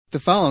The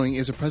following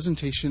is a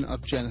presentation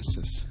of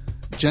Genesis.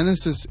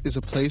 Genesis is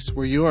a place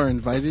where you are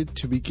invited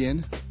to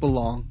begin,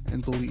 belong,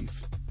 and believe.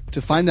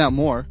 To find out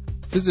more,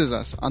 visit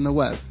us on the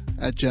web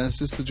at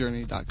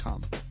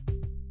genesisthejourney.com.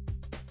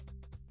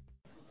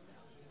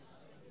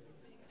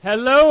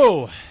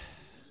 Hello.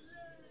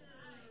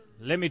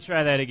 Let me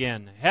try that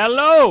again.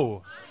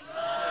 Hello.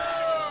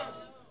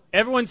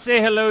 Everyone say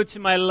hello to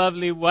my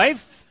lovely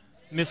wife,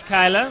 Miss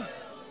Kyla.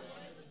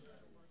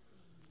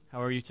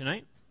 How are you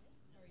tonight?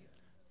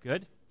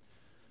 Good.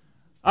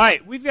 All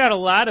right, we've got a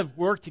lot of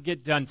work to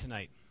get done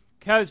tonight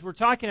because we're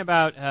talking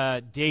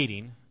about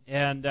dating.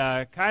 And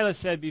Kyla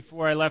said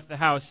before I left the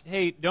house,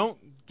 hey, don't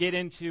get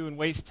into and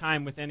waste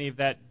time with any of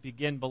that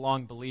begin,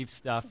 belong, believe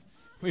stuff.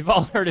 We've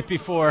all heard it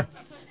before.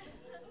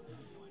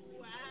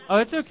 Oh,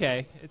 it's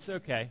okay. It's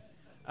okay.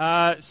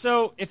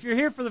 So if you're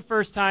here for the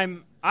first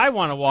time, I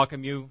want to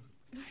welcome you.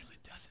 Kyla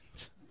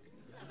doesn't.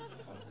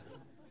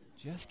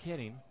 Just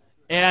kidding.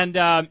 And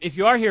if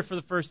you are here for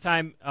the first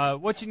time,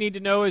 what you need to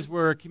know is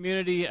we're a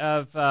community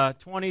of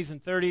 20s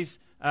and 30s,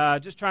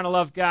 just trying to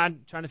love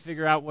God, trying to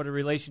figure out what a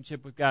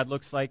relationship with God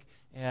looks like.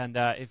 And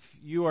if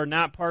you are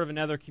not part of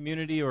another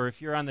community, or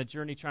if you're on the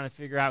journey trying to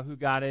figure out who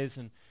God is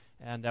and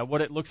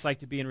what it looks like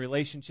to be in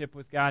relationship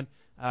with God,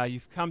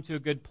 you've come to a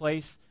good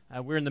place.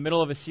 We're in the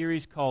middle of a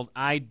series called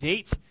I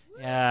Date.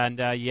 And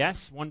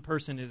yes, one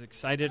person is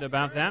excited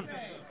about that.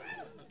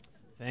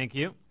 Thank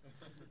you.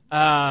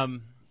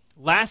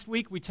 Last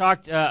week we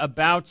talked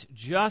about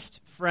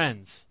just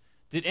friends.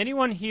 Did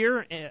anyone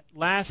here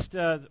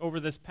over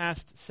this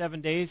past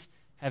 7 days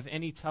have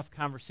any tough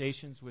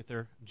conversations with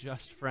their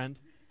just friend?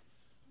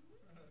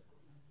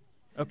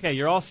 Okay,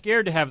 you're all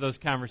scared to have those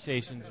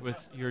conversations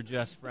with your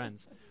just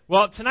friends.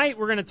 Well, tonight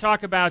we're going to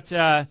talk about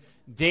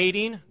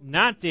dating,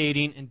 not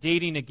dating, and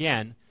dating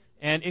again.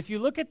 And if you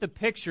look at the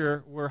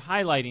picture we're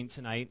highlighting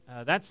tonight,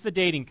 that's the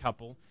dating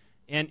couple.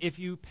 And if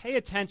you pay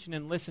attention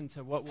and listen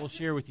to what we'll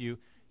share with you,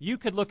 you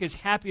could look as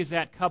happy as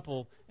that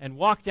couple and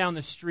walk down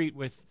the street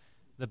with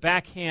the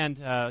backhand,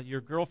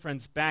 your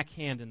girlfriend's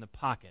backhand in the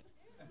pocket.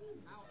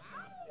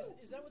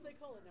 Is that what they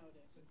call it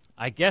nowadays?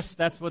 I guess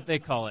that's what they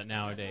call it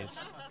nowadays.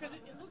 Because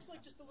it looks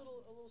like just a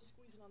little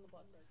squeezing on the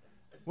butt right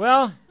there.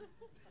 Well,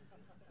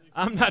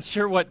 I'm not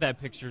sure what that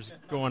picture's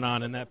going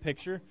on in that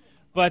picture.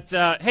 But,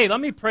 hey,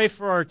 let me pray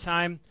for our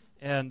time,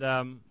 and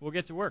we'll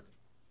get to work.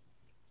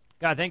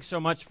 God, thanks so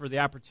much for the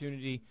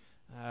opportunity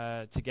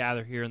to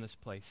gather here in this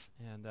place.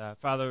 And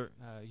Father,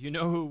 you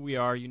know who we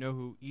are. You know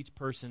who each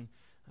person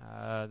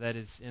that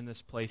is in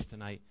this place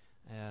tonight.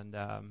 And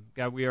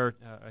God, we are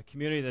a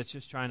community that's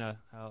just trying to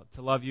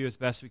love you as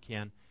best we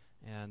can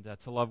and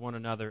to love one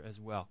another as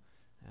well.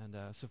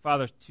 And so,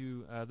 Father,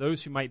 to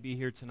those who might be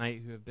here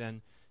tonight who have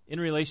been in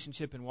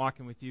relationship and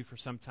walking with you for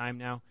some time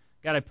now,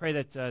 God, I pray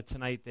that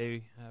tonight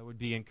they would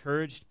be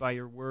encouraged by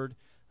your word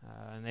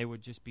and they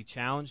would just be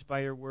challenged by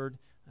your word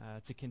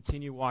to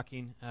continue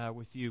walking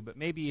with you, but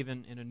maybe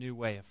even in a new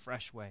way, a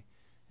fresh way.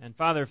 And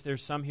Father, if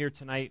there's some here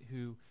tonight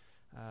who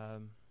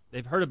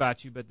they've heard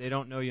about you, but they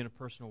don't know you in a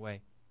personal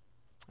way,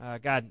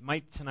 God,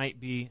 might tonight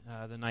be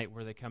the night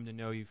where they come to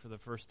know you for the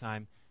first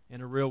time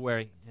in a real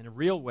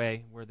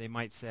way where they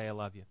might say, I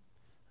love you.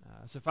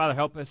 So Father,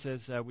 help us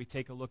as we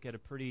take a look at a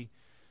pretty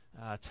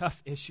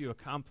tough issue, a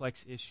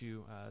complex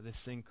issue,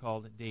 this thing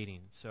called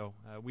dating. So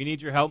we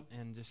need your help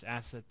and just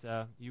ask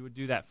that you would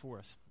do that for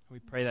us. We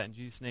pray that in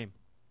Jesus' name.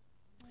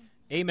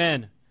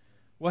 Amen.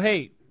 Well,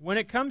 hey, when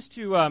it comes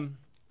to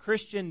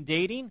Christian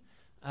dating,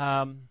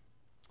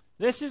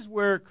 this is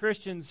where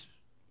Christians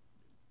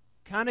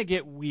kind of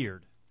get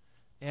weird.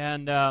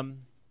 And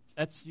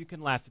that's you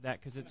can laugh at that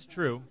because it's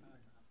true.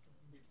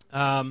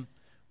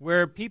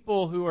 Where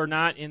people who are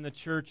not in the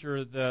church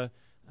or the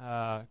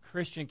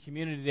Christian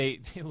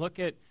community, they look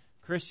at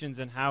Christians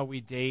and how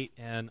we date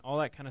and all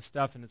that kind of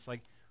stuff, and it's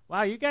like,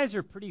 wow, you guys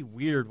are pretty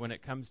weird when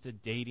it comes to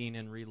dating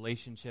and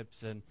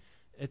relationships, and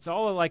it's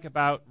all like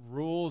about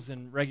rules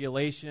and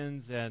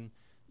regulations, and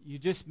you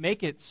just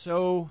make it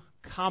so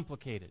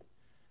complicated.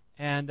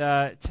 And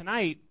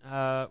tonight,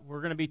 we're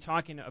going to be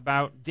talking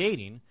about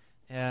dating,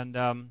 and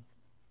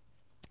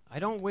I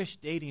don't wish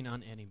dating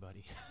on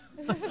anybody.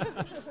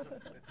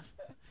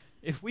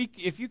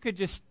 If you could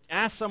just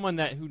ask someone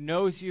who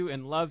knows you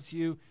and loves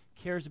you,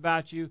 cares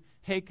about you,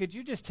 hey, could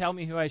you just tell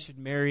me who I should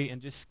marry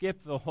and just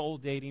skip the whole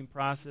dating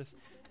process,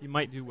 you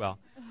might do well.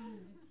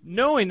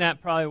 Knowing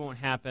that probably won't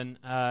happen,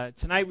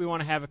 tonight we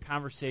want to have a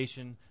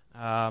conversation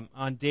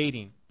on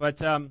dating.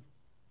 But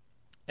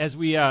as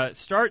we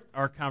start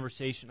our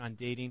conversation on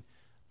dating,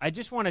 I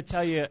just want to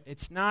tell you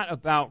it's not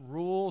about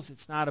rules,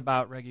 it's not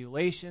about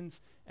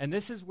regulations, and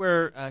this is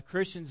where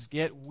Christians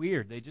get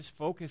weird. They just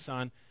focus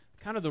on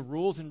kind of the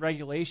rules and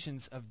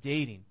regulations of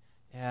dating,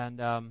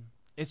 and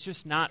it's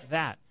just not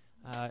that.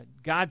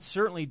 God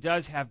certainly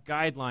does have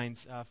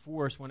guidelines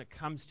for us when it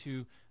comes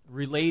to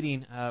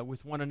relating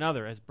with one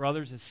another as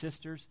brothers, as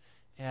sisters,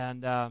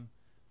 and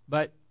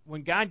but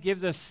when God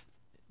gives us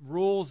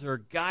rules or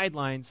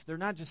guidelines, they're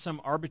not just some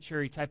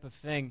arbitrary type of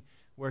thing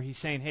where he's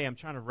saying, hey, I'm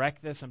trying to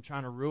wreck this, I'm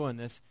trying to ruin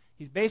this.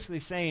 He's basically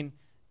saying,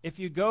 if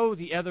you go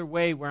the other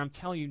way where I'm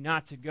telling you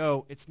not to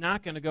go, it's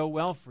not going to go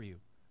well for you.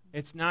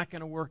 It's not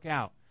going to work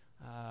out.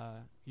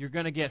 You're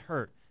going to get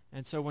hurt.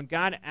 And so when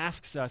God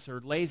asks us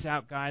or lays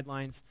out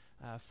guidelines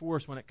for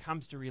us when it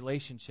comes to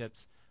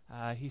relationships,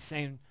 he's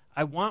saying,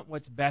 I want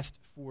what's best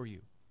for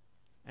you.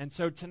 And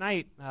so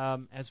tonight,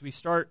 as we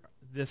start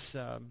this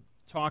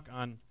talk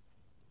on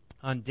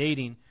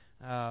dating,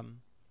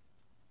 I'm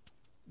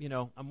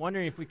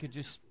wondering if we could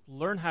just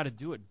learn how to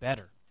do it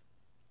better.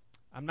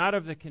 I'm not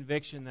of the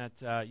conviction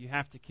that you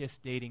have to kiss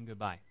dating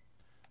goodbye.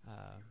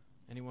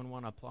 Anyone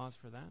want applause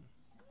for that?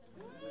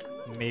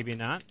 Maybe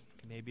not.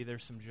 Maybe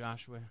there's some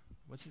Joshua,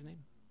 what's his name?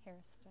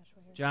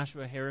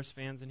 Joshua Harris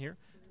fans in here.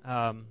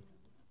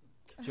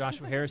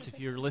 Joshua Harris, if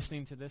you're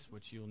listening to this,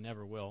 which you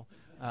never will.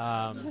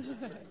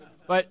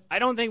 But I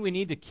don't think we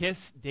need to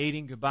kiss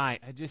dating goodbye.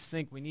 I just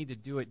think we need to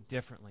do it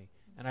differently.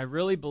 And I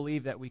really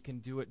believe that we can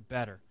do it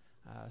better.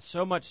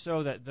 So much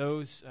so that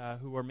those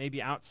who are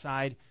maybe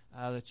outside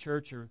the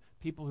church or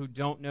people who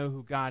don't know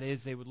who God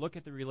is, they would look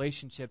at the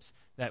relationships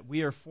that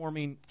we are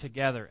forming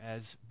together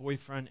as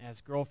boyfriend,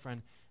 as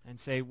girlfriend, and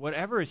say,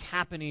 whatever is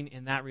happening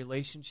in that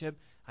relationship,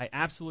 I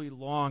absolutely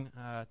long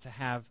to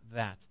have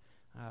that.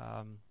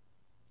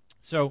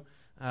 So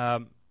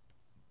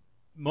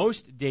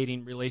most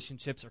dating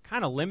relationships are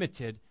kind of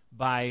limited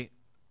by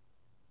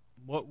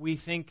what we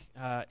think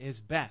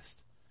is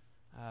best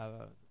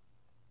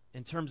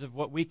in terms of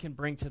what we can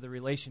bring to the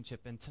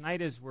relationship. And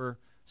tonight, as we're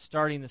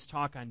starting this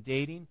talk on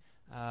dating,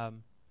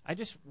 I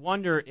just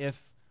wonder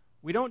if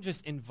we don't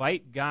just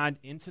invite God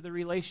into the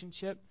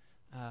relationship,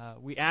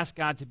 we ask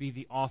God to be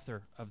the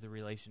author of the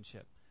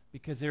relationship.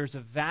 Because there's a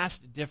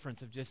vast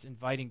difference of just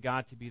inviting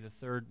God to be the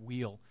third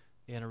wheel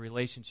in a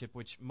relationship,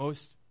 which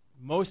most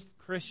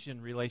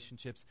Christian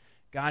relationships,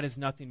 God is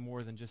nothing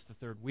more than just the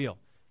third wheel.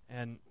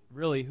 And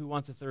really, who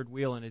wants a third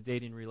wheel in a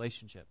dating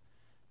relationship?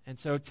 And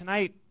so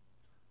tonight,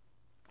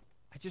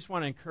 I just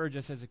want to encourage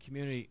us as a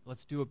community,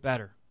 let's do it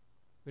better.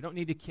 We don't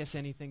need to kiss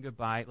anything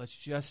goodbye. Let's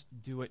just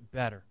do it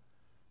better.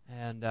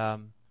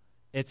 And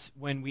it's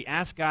when we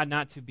ask God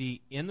not to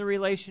be in the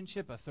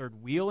relationship, a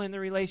third wheel in the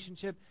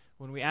relationship,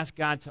 when we ask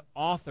God to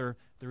author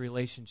the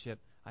relationship,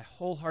 I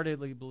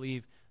wholeheartedly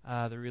believe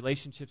the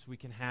relationships we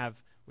can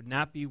have would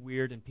not be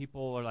weird, and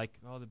people are like,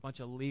 oh, the bunch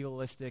of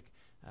legalistic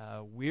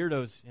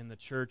weirdos in the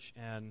church,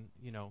 and,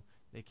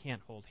 they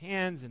can't hold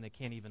hands, and they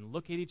can't even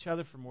look at each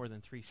other for more than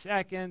 3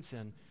 seconds,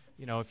 and,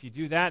 if you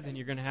do that, then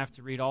you're going to have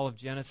to read all of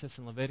Genesis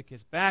and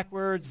Leviticus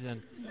backwards,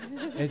 and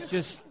it's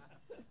just,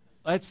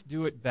 let's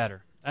do it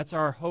better. That's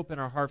our hope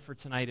and our heart for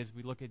tonight as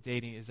we look at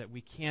dating, is that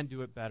we can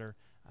do it better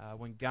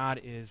when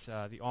God is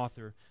the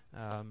author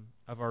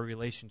of our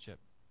relationship.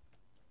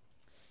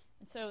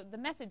 So the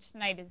message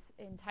tonight is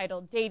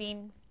entitled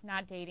Dating,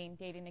 Not Dating,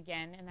 Dating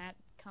Again, and that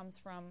comes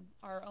from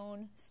our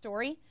own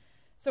story.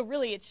 So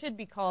really it should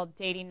be called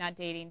Dating, Not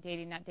Dating,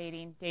 Dating, Not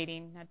Dating,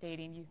 Dating, Not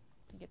Dating. You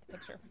get the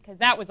picture, because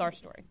that was our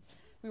story.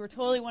 We were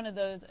totally one of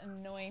those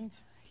annoying,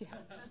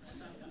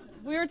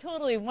 we were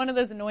totally one of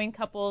those annoying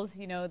couples,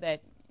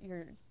 that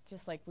you're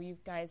just like, will you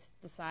guys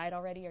decide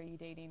already, are you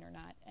dating or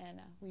not? And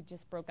we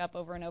just broke up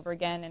over and over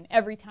again, and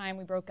every time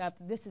we broke up,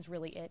 this is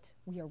really it.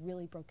 We are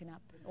really broken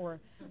up, or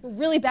we're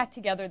really back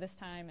together this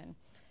time, and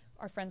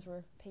our friends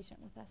were patient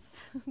with us.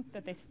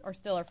 That they are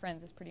still our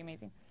friends is pretty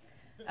amazing.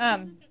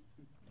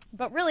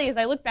 But really, as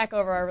I look back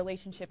over our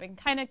relationship, it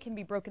kind of can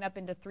be broken up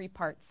into 3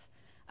 parts.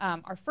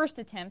 Our first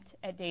attempt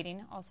at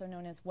dating, also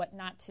known as what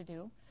not to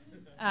do.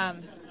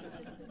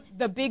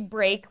 The big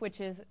break, which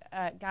is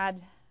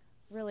God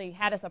really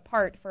had us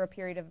apart for a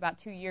period of about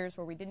 2 years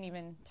where we didn't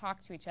even talk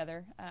to each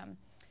other.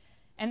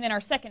 And then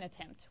our second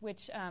attempt,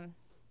 which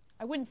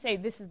I wouldn't say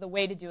this is the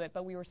way to do it,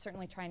 but we were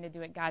certainly trying to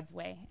do it God's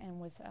way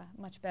and was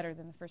much better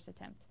than the first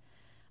attempt.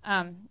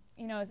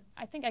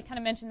 I think I kind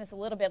of mentioned this a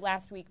little bit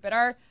last week, but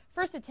our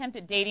first attempt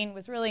at dating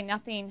was really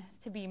nothing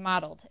to be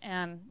modeled.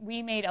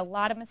 We made a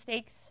lot of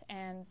mistakes,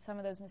 and some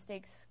of those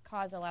mistakes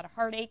caused a lot of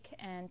heartache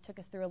and took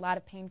us through a lot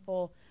of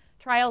painful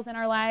trials in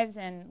our lives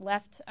and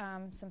left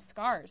some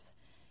scars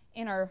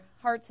in our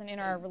hearts and in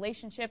our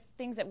relationship,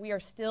 things that we are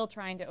still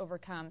trying to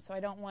overcome. So I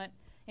don't want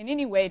in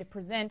any way to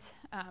present,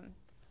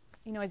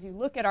 as you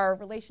look at our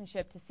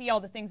relationship, to see all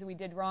the things that we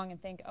did wrong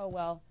and think, oh,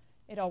 well,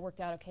 it all worked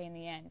out okay in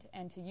the end,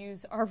 and to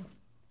use our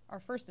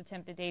first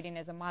attempt at dating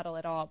as a model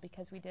at all,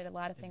 because we did a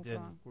lot of things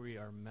wrong. We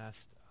are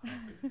messed up.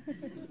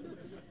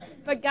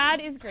 But God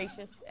is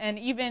gracious, and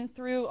even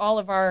through all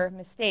of our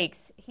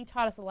mistakes, He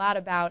taught us a lot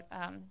about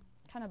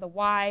kind of the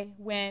why,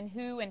 when,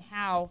 who, and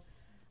how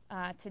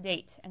to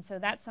date. And so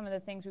that's some of the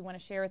things we want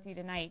to share with you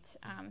tonight.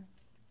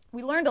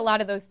 We learned a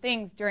lot of those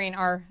things during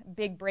our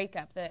big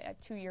breakup, the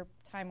 2-year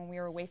time when we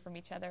were away from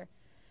each other.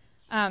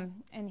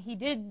 And He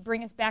did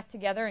bring us back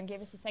together and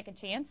gave us a second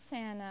chance,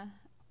 and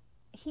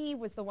He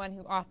was the one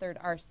who authored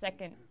our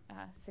second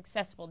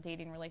successful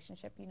dating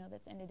relationship,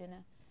 that's ended in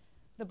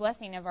the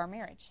blessing of our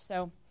marriage.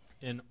 So,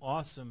 an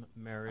awesome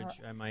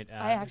marriage, I might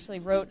add. I actually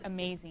wrote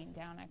amazing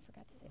down. I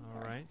forgot to say it. All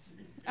sorry.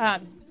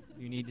 right.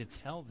 You need to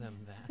tell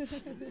them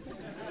that.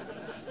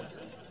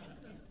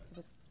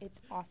 It's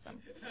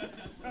awesome.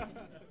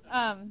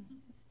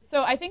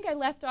 So I think I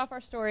left off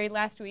our story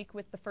last week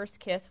with the first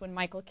kiss when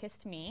Michael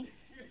kissed me.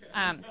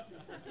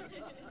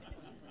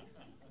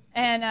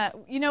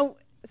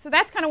 So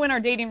that's kind of when our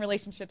dating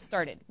relationship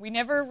started. We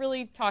never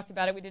really talked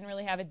about it. We didn't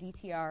really have a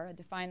DTR, a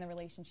define the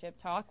relationship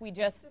talk. We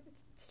just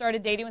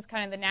started dating. It was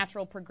kind of the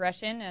natural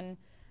progression,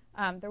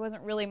 and there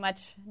wasn't really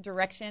much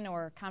direction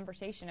or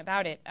conversation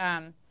about it.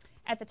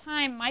 At the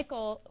time,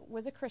 Michael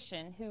was a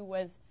Christian who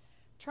was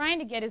trying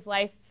to get his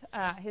life,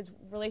 his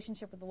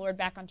relationship with the Lord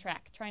back on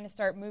track, trying to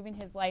start moving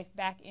his life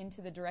back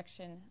into the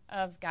direction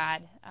of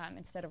God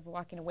instead of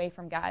walking away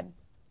from God.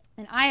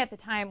 And I, at the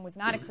time, was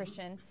not a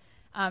Christian.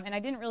 And I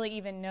didn't really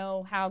even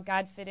know how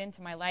God fit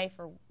into my life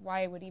or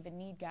why I would even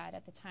need God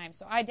at the time.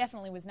 So I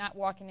definitely was not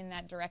walking in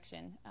that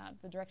direction,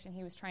 the direction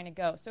he was trying to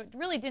go. So it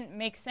really didn't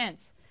make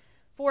sense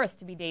for us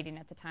to be dating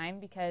at the time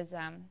because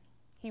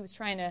he was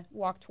trying to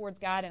walk towards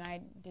God and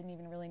I didn't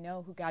even really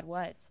know who God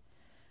was.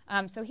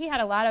 So he had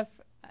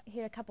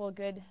a couple of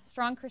good,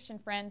 strong Christian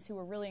friends who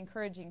were really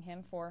encouraging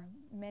him for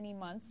many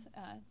months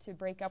to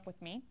break up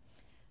with me.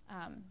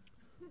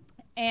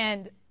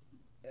 And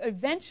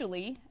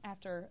eventually,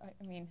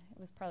 it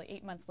was probably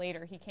 8 months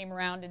later, he came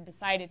around and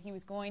decided he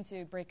was going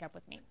to break up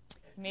with me.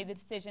 He made the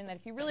decision that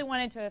if he really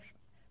wanted to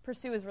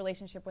pursue his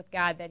relationship with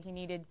God, that he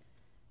needed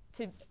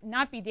to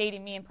not be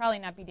dating me and probably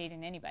not be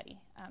dating anybody,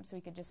 so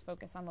he could just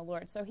focus on the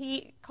Lord. So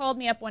he called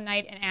me up one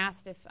night and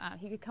asked if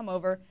he could come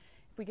over,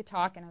 if we could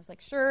talk, and I was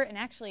like, sure. And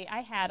actually,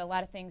 I had a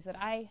lot of things that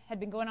I had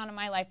been going on in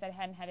my life that I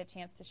hadn't had a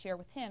chance to share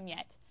with him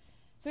yet.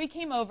 So he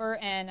came over,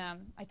 and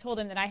I told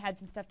him that I had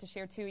some stuff to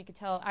share, too. He could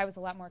tell I was a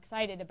lot more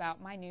excited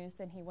about my news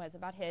than he was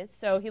about his.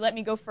 So he let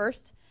me go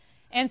first.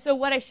 And so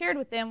what I shared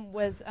with them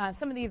was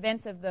some of the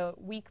events of the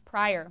week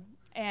prior.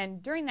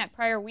 And during that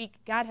prior week,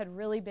 God had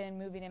really been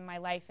moving in my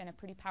life in a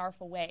pretty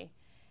powerful way.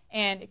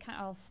 And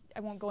I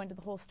won't go into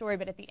the whole story,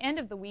 but at the end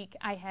of the week,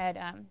 I had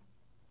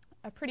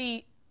a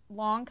pretty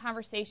long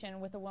conversation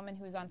with a woman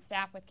who was on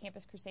staff with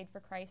Campus Crusade for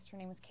Christ. Her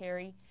name was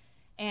Carrie.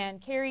 And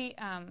Carrie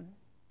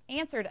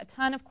answered a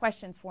ton of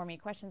questions for me,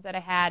 questions that I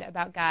had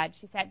about God.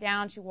 She sat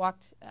down, she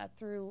walked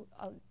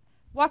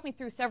me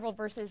through several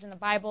verses in the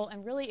Bible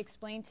and really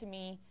explained to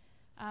me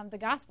the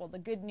gospel, the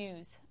good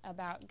news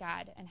about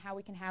God and how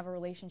we can have a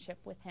relationship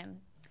with him.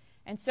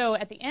 And so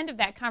at the end of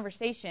that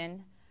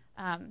conversation,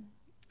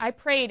 I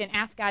prayed and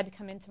asked God to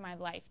come into my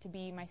life, to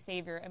be my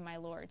Savior and my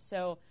Lord.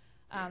 So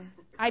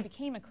I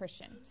became a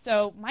Christian.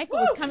 So Michael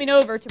was coming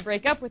over to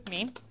break up with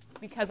me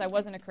because I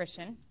wasn't a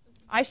Christian.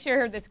 I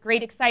shared this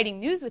great, exciting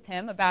news with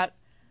him about,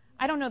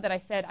 I don't know that I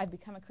said I'd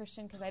become a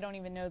Christian because I don't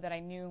even know that I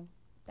knew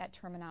that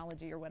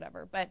terminology or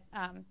whatever. But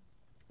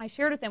I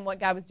shared with him what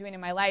God was doing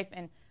in my life,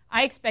 and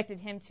I expected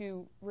him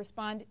to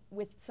respond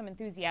with some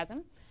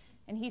enthusiasm.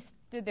 And he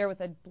stood there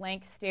with a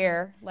blank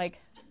stare, like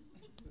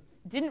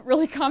didn't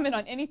really comment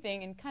on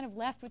anything and kind of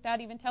left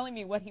without even telling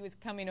me what he was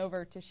coming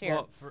over to share.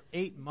 Well, for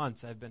 8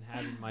 months, I've been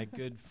having my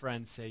good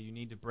friend say, you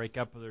need to break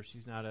up with her.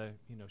 She's not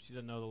she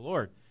doesn't know the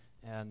Lord.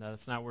 And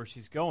that's not where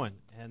she's going.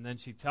 And then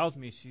she tells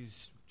me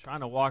she's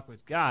trying to walk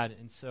with God.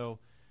 And so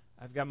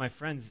I've got my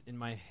friends in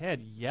my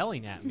head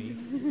yelling at me.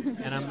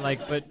 And I'm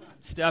like, but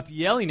stop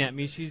yelling at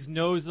me. She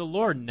knows the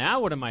Lord. Now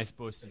what am I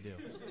supposed to do?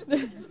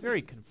 It's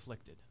very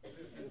conflicted.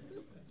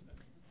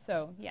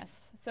 So,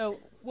 yes. So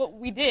what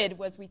we did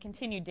was we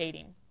continued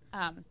dating.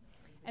 And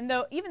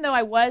even though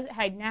I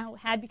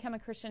had become a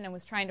Christian and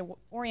was trying to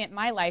orient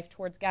my life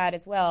towards God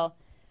as well,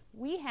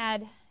 we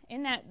had,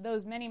 in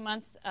those many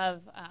months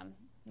of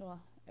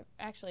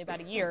actually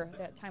about a year,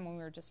 that time when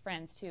we were just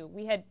friends too,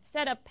 we had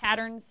set up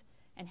patterns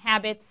and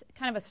habits,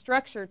 kind of a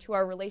structure to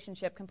our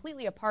relationship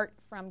completely apart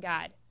from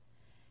God.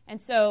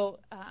 And so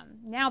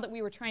now that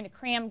we were trying to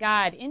cram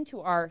God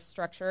into our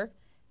structure,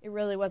 it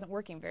really wasn't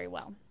working very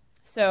well.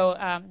 So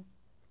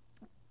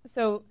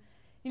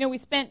we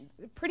spent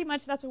pretty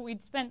much, that's what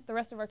we'd spent the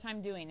rest of our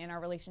time doing in our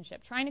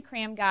relationship, trying to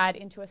cram God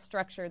into a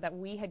structure that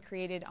we had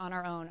created on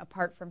our own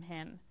apart from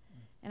him.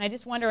 And I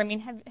just wonder,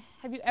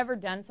 have you ever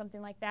done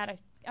something like that?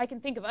 I can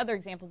think of other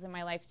examples in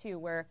my life, too,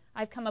 where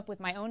I've come up with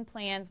my own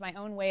plans, my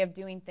own way of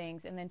doing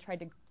things, and then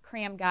tried to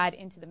cram God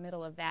into the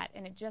middle of that,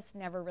 and it just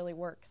never really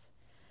works.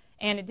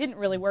 And it didn't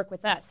really work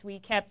with us. We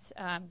kept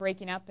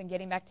breaking up and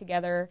getting back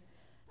together.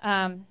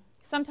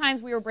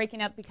 Sometimes we were breaking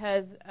up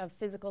because of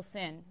physical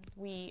sin.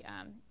 We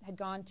had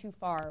gone too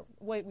far.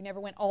 We never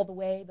went all the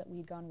way, but we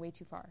had gone way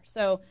too far.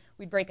 So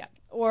we'd break up.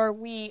 Or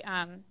we...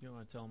 you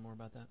want to tell them more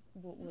about that?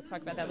 We'll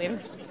talk about that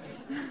later.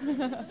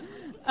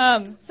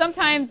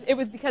 Sometimes it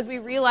was because we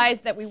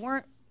realized that we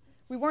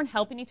weren't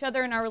helping each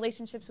other in our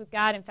relationships with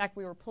God. In fact,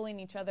 we were pulling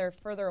each other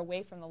further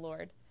away from the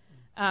Lord.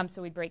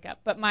 So we'd break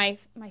up. But my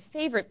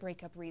favorite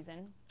breakup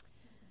reason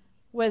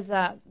was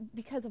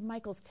because of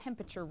Michael's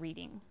temperature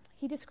reading.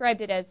 He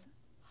described it as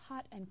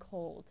hot and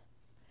cold.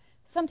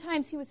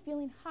 Sometimes he was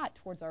feeling hot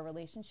towards our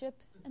relationship,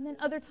 and then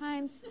other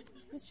times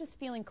he was just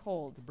feeling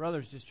cold. The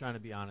brother's just trying to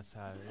be honest,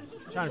 Tyler.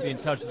 He's trying to be in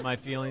touch with my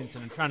feelings,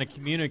 and I'm trying to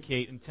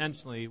communicate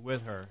intentionally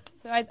with her.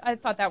 So I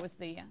thought that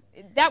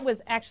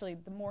was actually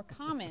the more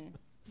common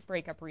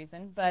breakup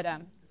reason, but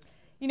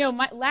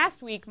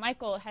Last week,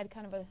 Michael had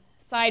kind of a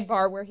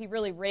sidebar where he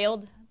really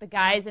railed the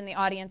guys in the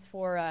audience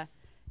for,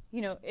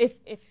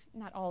 if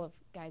not all of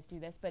guys do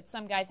this, but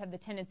some guys have the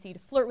tendency to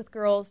flirt with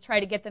girls, try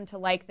to get them to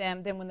like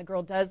them. Then when the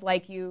girl does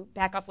like you,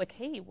 back off like,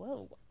 hey,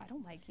 whoa, I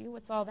don't like you.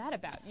 What's all that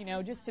about?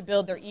 Just to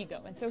build their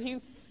ego. And so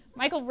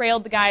Michael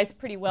railed the guys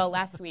pretty well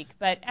last week.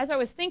 But as I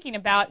was thinking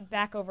about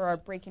back over our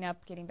breaking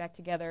up, getting back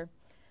together,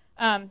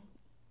 the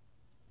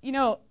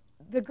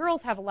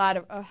girls have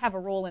a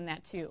role in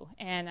that too.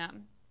 And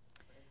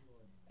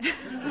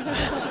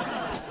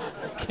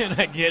can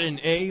I get an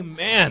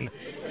amen?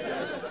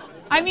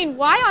 I mean,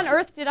 why on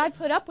earth did I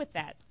put up with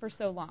that for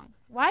so long?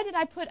 Why did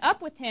I put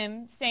up with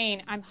him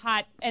saying I'm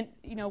hot? And,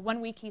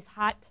 1 week he's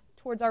hot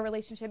towards our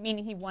relationship,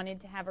 meaning he wanted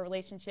to have a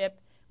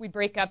relationship. We'd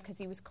break up because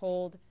he was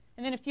cold.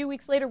 And then a few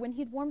weeks later, when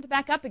he'd warmed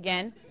back up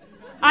again,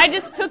 I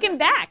just took him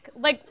back.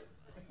 Like,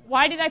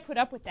 why did I put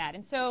up with that?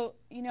 And so,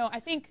 I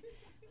think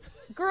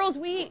girls,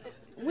 we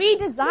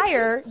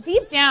desire,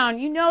 deep down,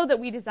 that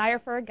we desire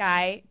for a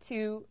guy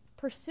to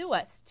pursue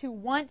us, to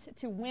want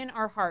to win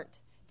our heart,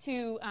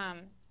 to,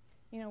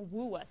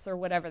 woo us or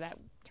whatever that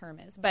term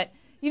is. But,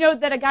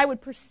 that a guy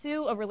would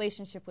pursue a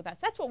relationship with us.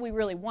 That's what we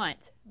really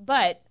want.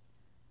 But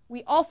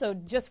we also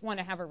just want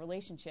to have a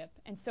relationship.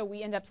 And so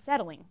we end up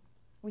settling.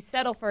 We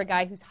settle for a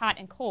guy who's hot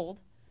and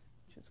cold,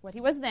 which is what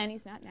he was then.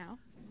 He's not now,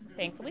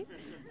 thankfully.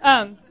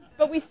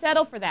 But we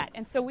settle for that.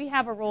 And so we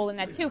have a role in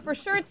that too. For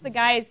sure, it's the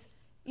guys,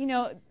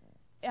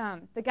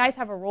 the guys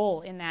have a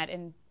role in that,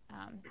 in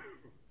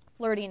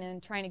flirting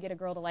and trying to get a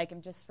girl to like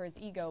him just for his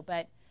ego.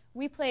 But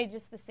we play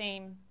just the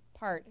same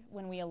part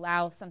when we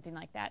allow something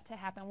like that to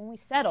happen, when we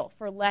settle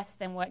for less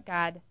than what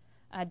God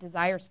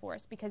desires for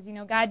us. Because,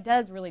 God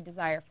does really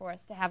desire for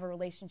us to have a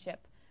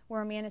relationship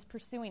where a man is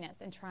pursuing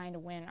us and trying to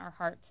win our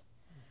heart.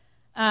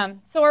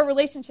 So our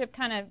relationship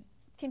kind of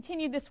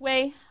continued this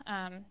way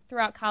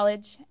throughout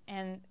college,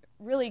 and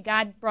really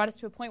God brought us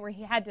to a point where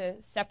he had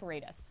to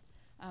separate us.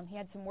 He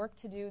had some work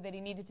to do that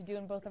he needed to do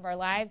in both of our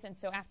lives, and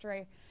so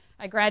after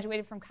I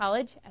graduated from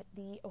college at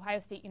the Ohio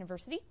State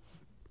University,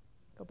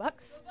 go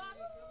Bucks!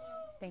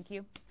 Thank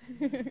you.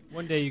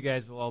 One day you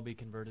guys will all be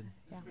converted.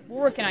 Yeah, we're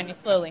working on you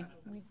slowly.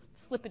 We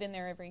slip it in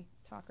there every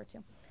talk or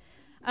two.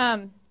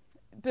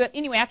 But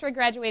anyway, after I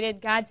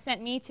graduated, God sent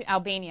me to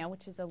Albania,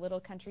 which is a little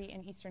country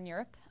in Eastern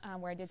Europe,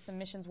 where I did some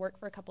missions work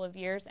for a couple of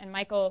years. And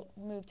Michael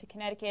moved to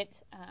Connecticut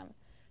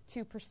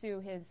to pursue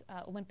his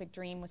Olympic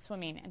dream with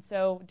swimming. And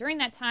so during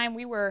that time,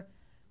 we were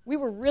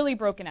really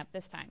broken up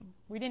this time.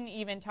 We didn't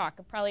even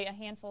talk. Probably a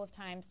handful of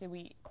times did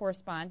we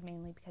correspond,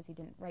 mainly because he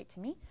didn't write to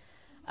me.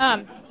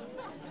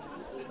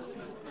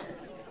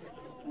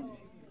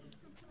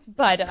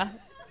 But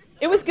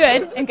it was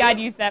good, and God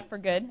used that for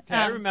good.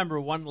 I remember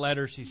one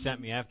letter she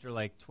sent me after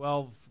like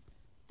 12,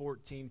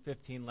 14,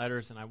 15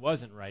 letters, and I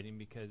wasn't writing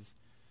because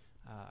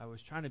I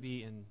was trying to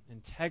be in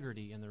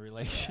integrity in the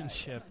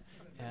relationship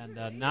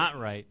and not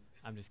write.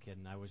 I'm just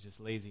kidding. I was just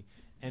lazy.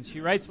 And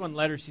she writes one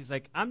letter. She's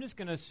like, I'm just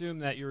going to assume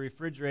that your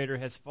refrigerator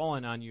has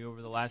fallen on you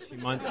over the last few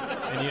months,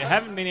 and you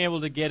haven't been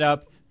able to get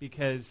up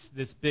because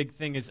this big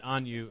thing is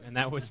on you. And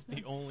that was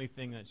the only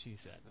thing that she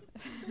said.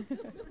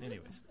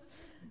 Anyways.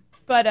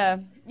 But,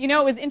 it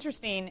was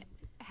interesting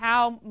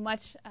how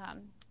much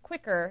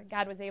quicker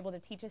God was able to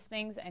teach us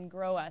things and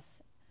grow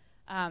us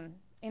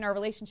in our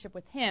relationship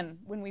with him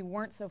when we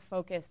weren't so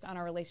focused on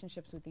our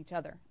relationships with each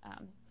other.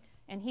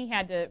 And he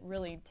had to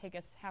really take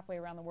us halfway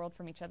around the world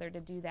from each other to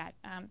do that.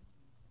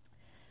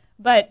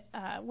 But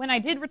when I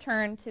did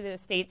return to the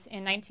States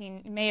in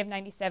May of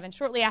 97,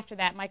 shortly after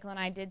that, Michael and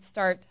I did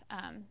start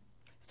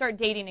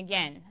dating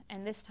again.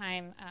 And this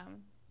time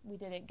we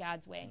did it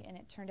God's way, and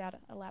it turned out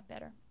a lot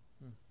better.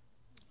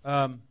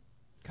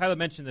 Kyla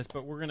mentioned this,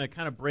 but we're going to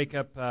kind of break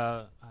up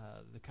the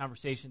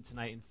conversation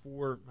tonight in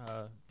 4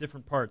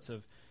 different parts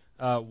of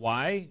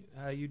why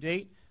you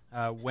date,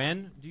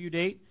 when do you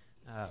date,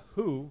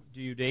 who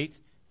do you date,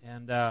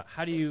 and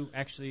how do you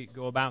actually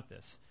go about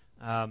this.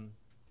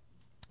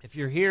 If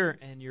you're here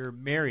and you're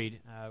married,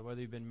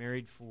 whether you've been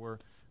married for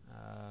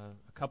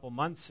a couple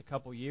months, a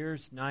couple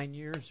years, 9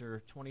 years,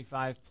 or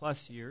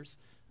 25-plus years,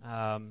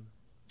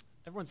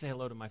 everyone say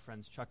hello to my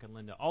friends Chuck and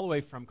Linda, all the way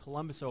from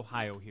Columbus,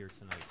 Ohio, here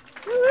tonight.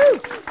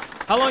 Woo-hoo!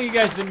 How long have you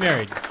guys been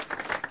married?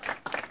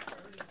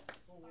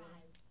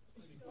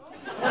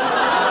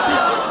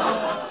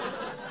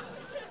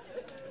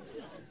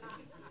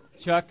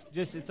 Chuck,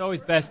 it's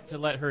always best to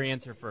let her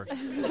answer first.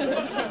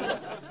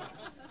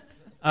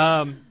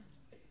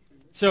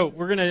 So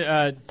we're going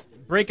to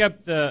break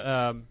up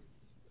the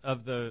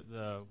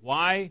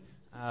why,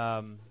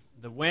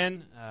 the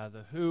when,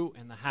 the who,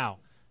 and the how.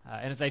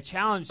 And as I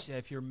challenge,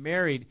 if you're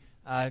married,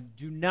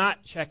 do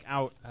not check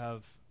out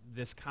of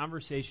this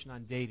conversation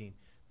on dating,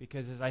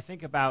 because as I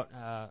think about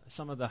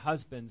some of the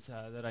husbands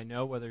that I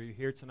know, whether you're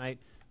here tonight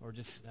or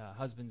just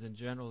husbands in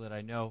general that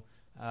I know,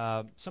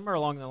 somewhere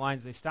along the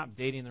lines they stopped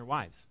dating their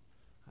wives.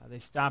 They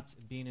stopped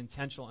being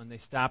intentional, and they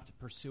stopped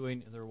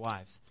pursuing their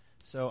wives.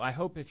 So I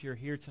hope if you're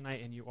here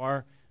tonight and you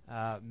are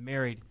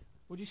married,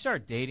 would you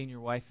start dating your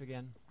wife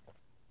again?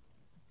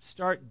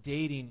 start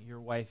dating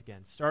your wife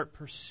again. Start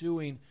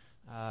pursuing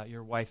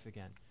your wife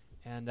again.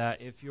 And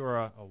if you're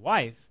a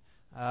wife,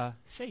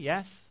 say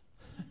yes.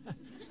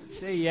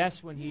 Say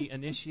yes when he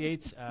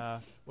initiates,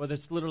 whether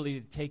it's literally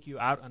to take you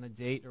out on a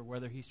date or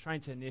whether he's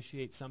trying to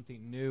initiate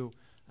something new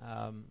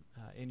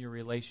in your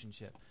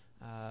relationship.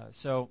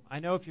 So I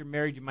know if you're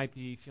married, you might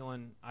be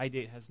feeling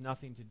iDate has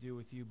nothing to do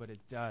with you, but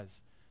it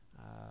does.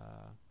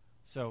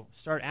 So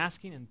start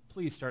asking, and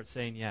please start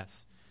saying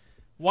yes.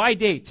 Why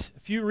date? A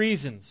few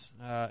reasons,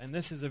 and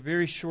this is a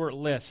very short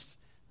list.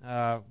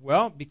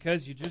 Well,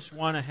 because you just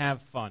want to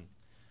have fun.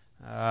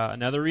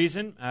 Another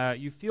reason,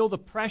 you feel the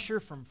pressure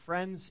from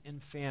friends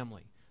and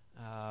family,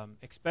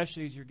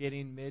 especially as you're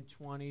getting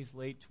mid-20s,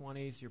 late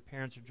 20s, your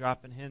parents are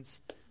dropping hints.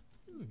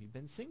 You've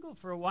been single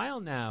for a while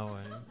now.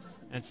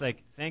 And it's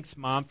like, thanks,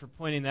 Mom, for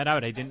pointing that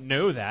out. I didn't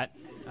know that.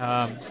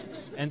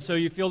 And so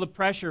you feel the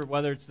pressure,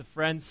 whether it's the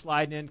friends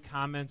sliding in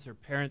comments or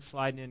parents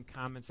sliding in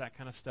comments, that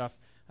kind of stuff,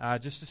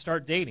 just to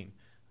start dating.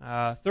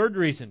 Third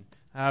reason,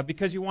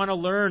 because you want to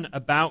learn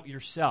about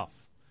yourself.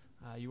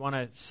 You want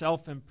to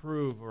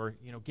self-improve or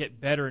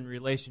get better in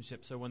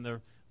relationships. So when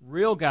the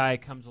real guy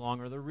comes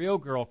along or the real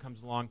girl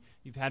comes along,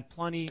 you've had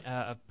plenty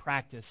of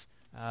practice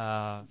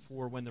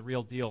for when the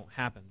real deal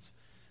happens.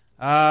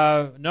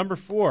 Number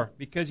 4,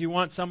 because you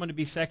want someone to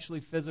be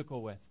sexually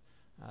physical with.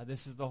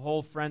 This is the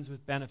whole friends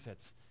with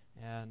benefits.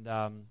 And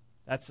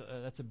that's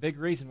a big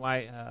reason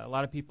why a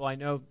lot of people I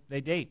know, they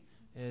date,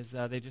 is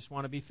they just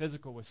want to be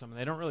physical with someone.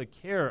 They don't really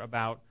care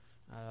about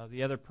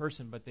the other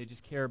person, but they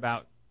just care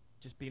about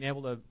just being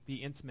able to be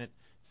intimate,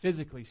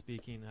 physically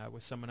speaking,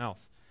 with someone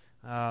else.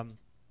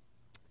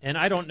 And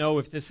I don't know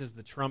if this is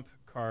the trump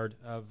card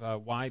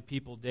of why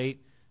people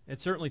date. It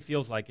certainly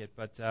feels like it,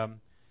 but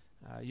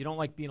you don't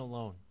like being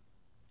alone.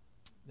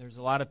 There's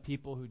a lot of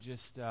people who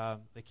just,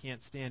 they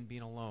can't stand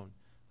being alone.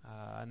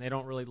 And they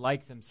don't really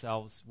like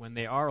themselves when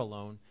they are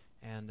alone.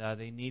 And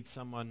they need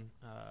someone,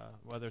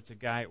 whether it's a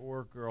guy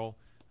or a girl,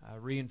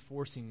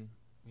 reinforcing,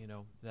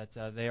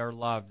 that they are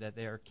loved, that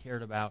they are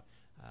cared about,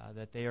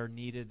 that they are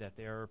needed, that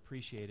they are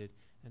appreciated.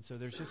 And so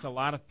there's just a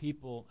lot of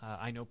people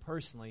I know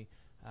personally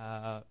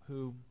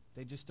who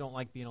they just don't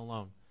like being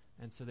alone.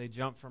 And so they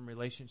jump from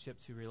relationship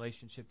to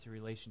relationship to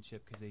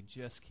relationship because they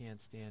just can't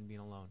stand being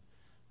alone.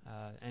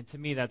 And to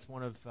me, that's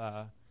one of,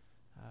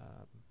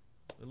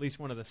 at least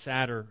one of the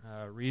sadder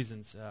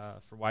reasons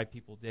for why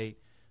people date.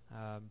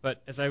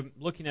 But as I'm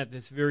looking at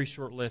this very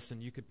short list,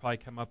 and you could probably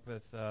come up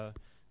with an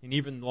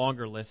even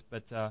longer list,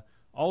 but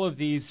all of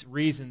these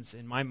reasons,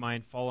 in my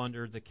mind, fall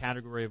under the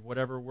category of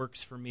whatever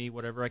works for me,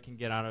 whatever I can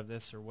get out of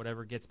this, or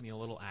whatever gets me a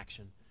little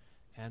action.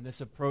 And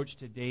this approach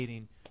to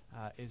dating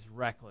is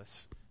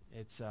reckless.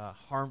 It's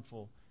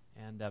harmful,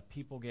 and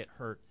people get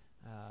hurt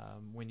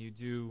when you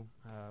do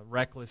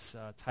reckless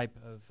type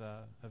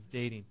of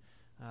dating.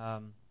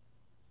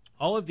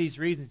 All of these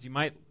reasons, you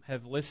might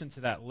have listened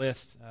to that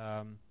list,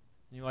 and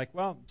you're like,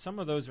 well, some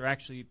of those are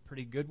actually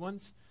pretty good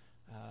ones,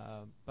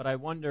 but I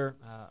wonder,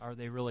 are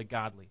they really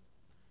godly?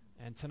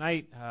 And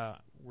tonight,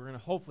 we're going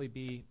to hopefully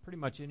be pretty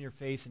much in your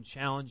face and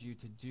challenge you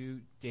to do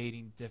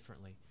dating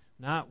differently.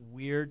 Not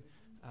weird.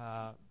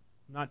 I'm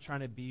not trying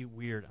to be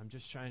weird. I'm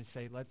just trying to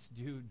say, let's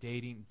do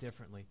dating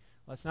differently.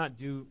 Let's not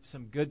do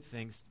some good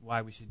things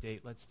why we should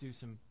date. Let's do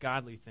some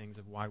godly things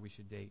of why we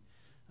should date.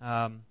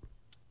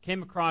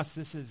 Came across,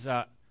 this is,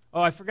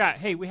 I forgot.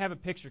 Hey, we have a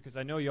picture because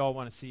I know you all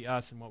want to see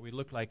us and what we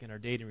look like in our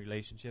dating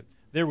relationship.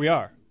 There we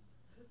are.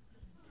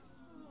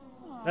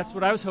 Aww. That's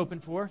what I was hoping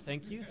for.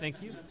 Thank you.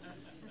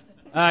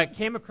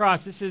 Came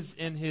across, this is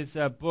in his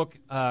book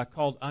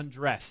called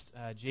Undressed.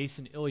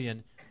 Jason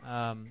Illian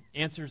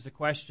answers the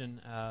question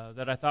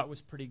that I thought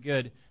was pretty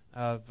good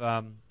of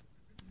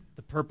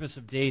the purpose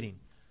of dating.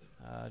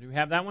 Do we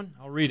have that one?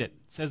 I'll read it.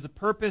 It says, the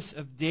purpose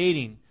of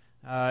dating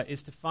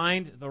is to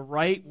find the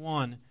right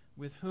one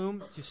with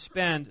whom to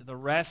spend the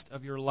rest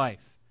of your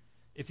life.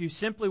 If you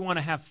simply want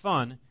to have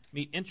fun,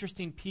 meet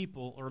interesting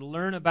people, or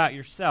learn about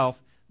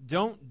yourself,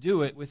 don't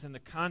do it within the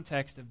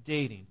context of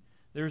dating.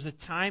 There is a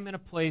time and a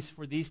place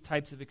for these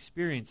types of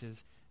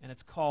experiences, and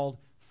it's called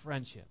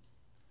friendship.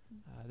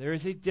 There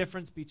is a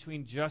difference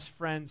between just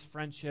friends,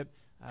 friendship.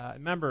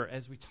 Remember,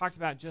 as we talked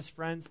about just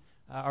friends,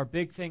 our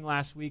big thing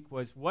last week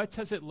was, what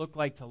does it look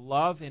like to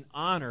love and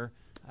honor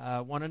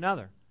one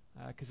another?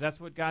 Because that's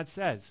what God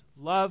says.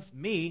 Love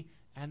me,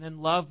 and then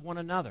love one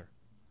another.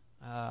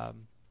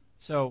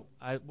 So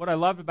what I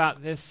loved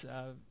about this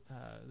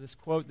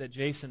quote that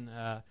Jason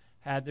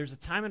had, there's a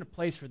time and a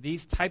place for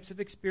these types of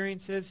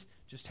experiences,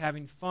 just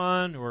having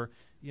fun or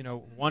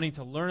wanting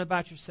to learn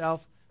about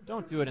yourself.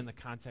 Don't do it in the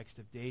context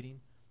of dating.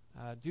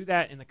 Do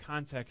that in the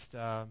context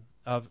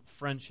of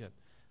friendship.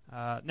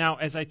 Now,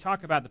 as I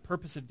talk about the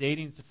purpose of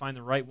dating is to find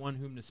the right one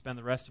whom to spend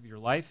the rest of your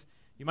life,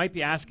 you might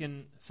be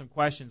asking some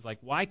questions like,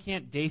 why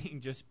can't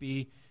dating just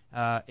be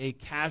a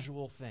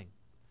casual thing?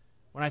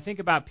 When I think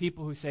about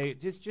people who say,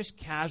 it's just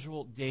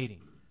casual dating,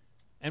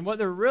 and what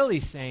they're really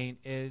saying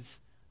is,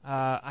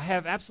 I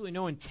have absolutely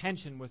no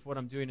intention with what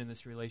I'm doing in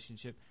this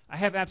relationship. I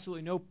have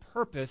absolutely no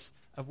purpose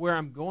of where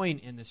I'm going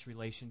in this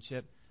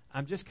relationship.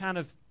 I'm just kind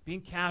of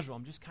being casual.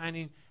 I'm just kind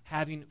of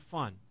having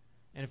fun.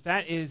 And if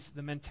that is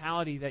the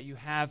mentality that you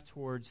have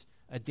towards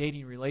a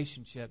dating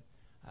relationship,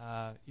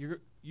 you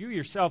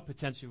yourself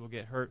potentially will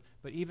get hurt,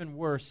 but even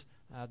worse,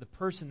 the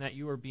person that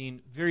you are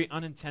being very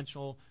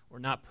unintentional or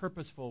not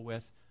purposeful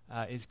with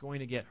is going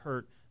to get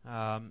hurt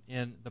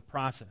in the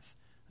process.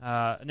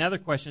 Another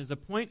question, is the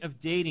point of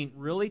dating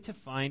really to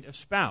find a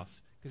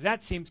spouse? Because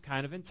that seems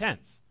kind of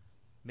intense.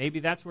 Maybe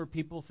that's where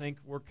people think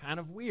we're kind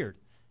of weird.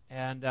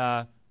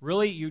 And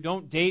really, you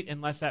don't date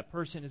unless that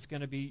person is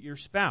going to be your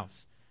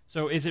spouse.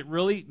 So is it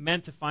really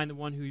meant to find the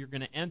one who you're going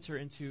to enter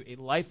into a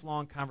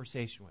lifelong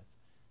conversation with?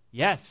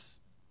 Yes.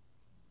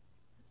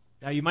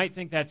 Now, you might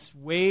think that's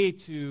way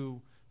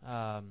too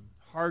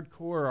hardcore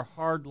or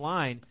hard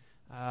line.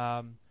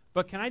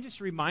 But can I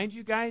just remind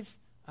you guys,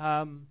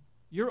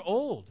 you're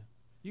old.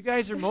 You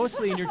guys are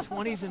mostly in your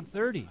 20s and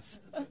 30s,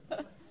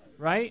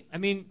 right? I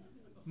mean,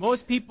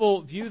 most people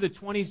view the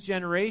 20s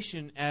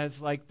generation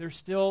as like they're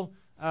still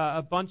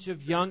a bunch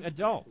of young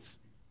adults.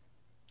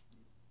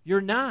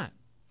 You're not.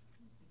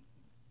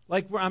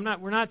 Like we're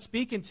not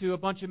speaking to a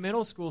bunch of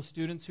middle school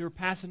students who are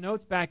passing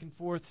notes back and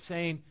forth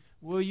saying,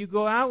 "Will you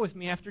go out with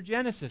me after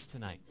Genesis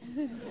tonight?"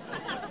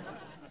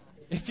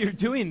 If you're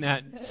doing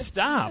that,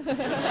 stop.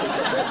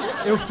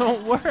 It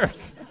won't work.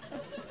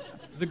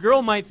 The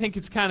girl might think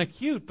it's kind of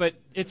cute, but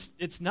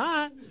it's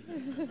not.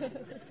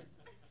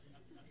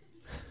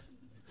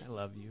 I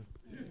love you.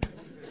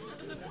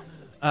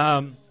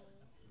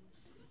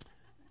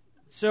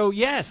 So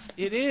yes,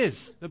 it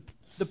is.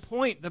 The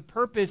point, the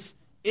purpose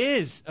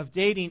of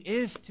dating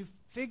is to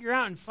figure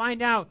out and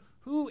find out,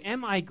 who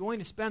am I going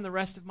to spend the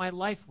rest of my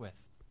life with?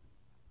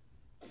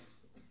 I'm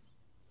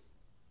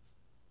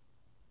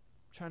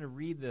trying to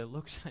read the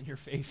looks on your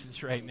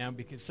faces right now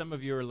because some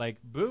of you are like,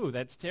 boo,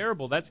 that's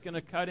terrible. That's going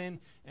to cut in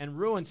and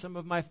ruin some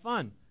of my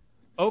fun.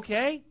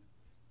 Okay?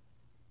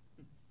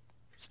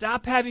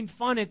 Stop having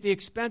fun at the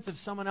expense of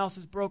someone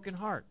else's broken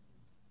heart.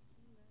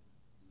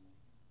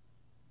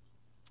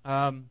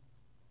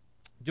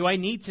 Do I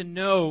need to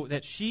know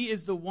that she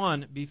is the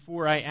one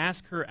before I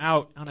ask her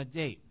out on a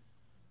date?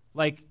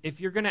 Like, if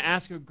you're going to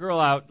ask a girl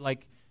out,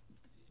 like,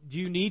 do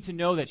you need to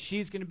know that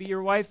she's going to be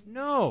your wife?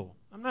 No,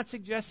 I'm not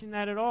suggesting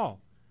that at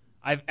all.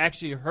 I've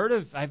actually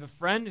I have a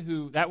friend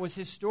who, that was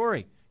his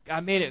story.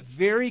 God made it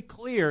very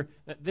clear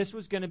that this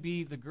was going to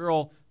be the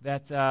girl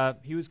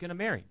that he was going to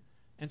marry.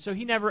 And so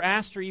he never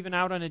asked her even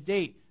out on a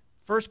date.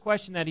 First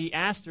question that he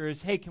asked her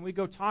is, hey, can we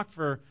go talk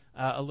for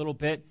a little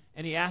bit?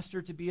 And he asked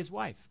her to be his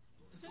wife.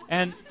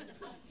 And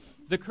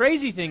the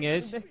crazy thing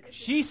is,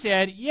 she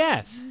said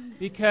yes,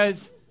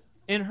 because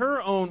in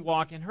her own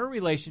walk, in her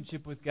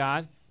relationship with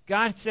God,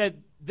 God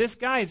said, this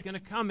guy is going to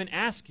come and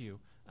ask you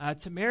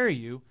to marry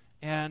you,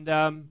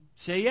 and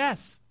say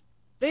yes.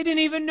 They didn't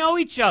even know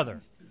each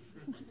other.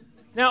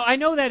 Now, I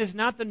know that is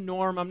not the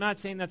norm. I'm not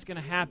saying that's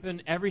going to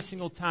happen every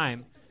single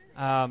time.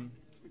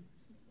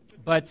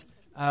 But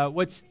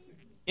what's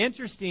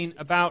interesting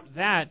about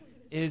that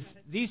is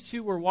these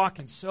two were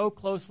walking so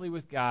closely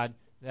with God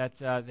that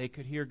they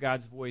could hear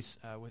God's voice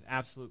with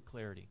absolute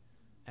clarity.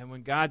 And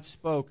when God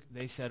spoke,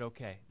 they said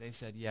okay. They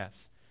said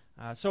yes.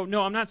 So,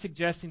 no, I'm not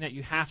suggesting that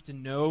you have to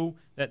know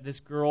that this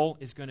girl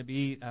is going to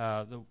be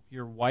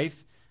your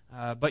wife,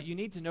 but you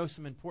need to know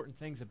some important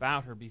things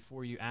about her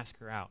before you ask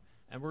her out.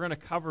 And we're going to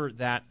cover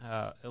that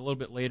a little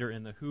bit later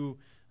in the who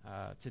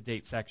to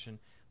date section.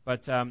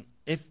 But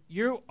if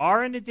you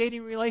are in a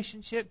dating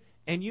relationship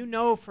and you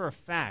know for a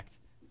fact,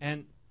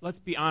 and let's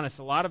be honest,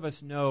 a lot of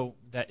us know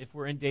that if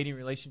we're in dating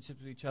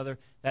relationships with each other,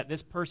 that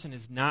this person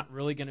is not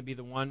really going to be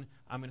the one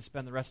I'm going to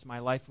spend the rest of my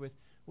life with,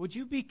 would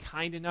you be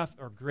kind enough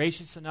or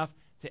gracious enough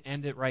to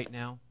end it right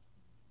now?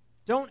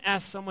 Don't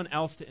ask someone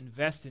else to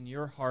invest in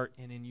your heart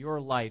and in your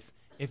life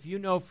if you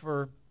know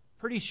for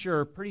pretty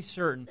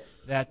certain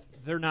that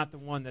they're not the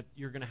one that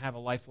you're going to have a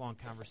lifelong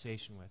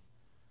conversation with.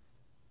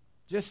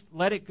 Just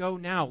let it go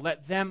now.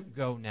 Let them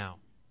go now.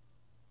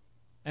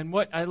 And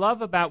what I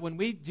love about when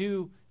we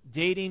do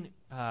dating,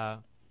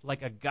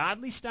 like a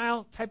godly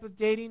style type of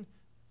dating,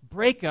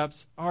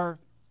 breakups are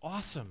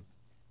awesome.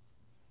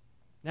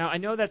 Now, I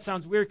know that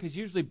sounds weird because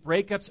usually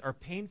breakups are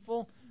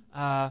painful,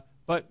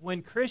 but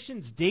when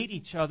Christians date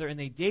each other and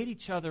they date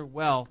each other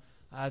well,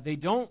 they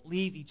don't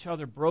leave each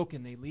other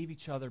broken, they leave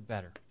each other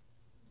better.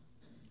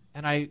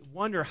 And I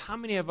wonder how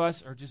many of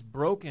us are just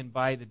broken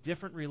by the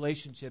different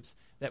relationships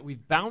that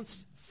we've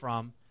bounced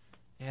from.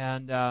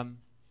 And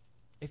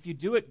if you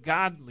do it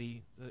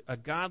godly, a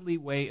godly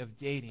way of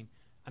dating,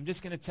 I'm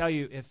just going to tell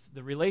you, if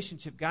the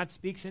relationship, God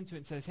speaks into it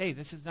and says, hey,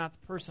 this is not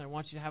the person I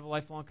want you to have a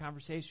lifelong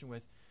conversation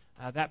with,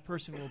 that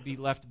person will be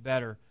left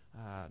better,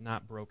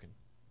 not broken.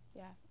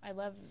 Yeah, I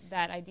love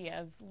that idea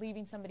of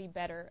leaving somebody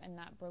better and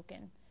not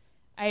broken.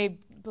 I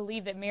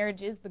believe that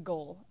marriage is the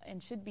goal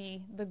and should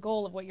be the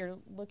goal of what you're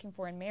looking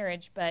for in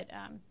marriage, but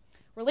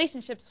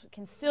relationships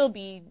can still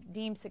be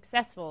deemed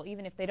successful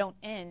even if they don't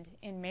end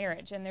in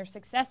marriage. And they're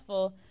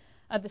successful.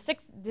 The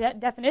sixth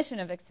definition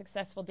of a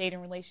successful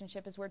dating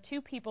relationship is where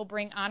two people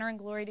bring honor and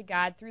glory to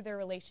God through their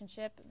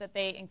relationship, that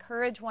they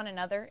encourage one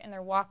another in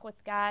their walk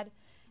with God,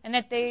 and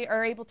that they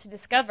are able to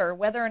discover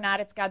whether or not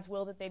it's God's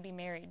will that they be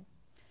married.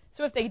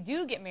 So if they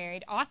do get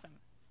married, awesome.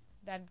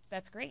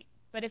 That's great.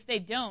 But if they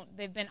don't,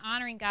 they've been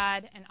honoring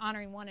God and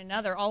honoring one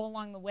another all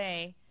along the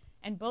way,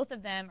 and both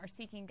of them are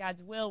seeking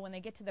God's will when they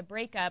get to the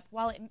breakup.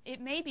 While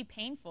it may be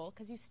painful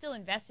because you've still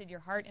invested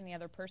your heart in the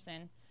other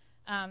person,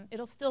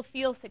 it'll still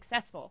feel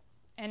successful,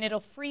 and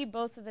it'll free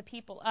both of the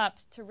people up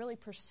to really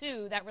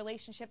pursue that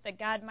relationship that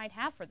God might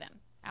have for them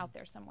out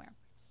there somewhere.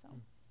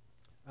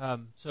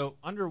 So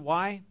under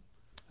why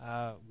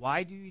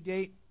do you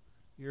date?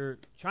 You're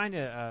trying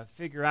to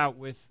figure out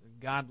with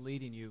God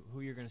leading you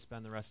who you're going to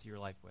spend the rest of your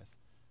life with.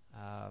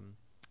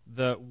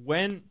 The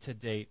when to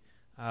date,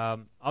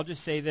 I'll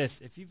just say this.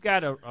 If you've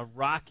got a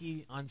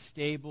rocky,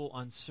 unstable,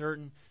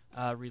 uncertain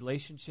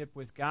relationship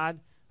with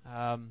God,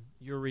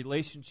 your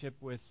relationship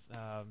with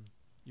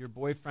your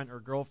boyfriend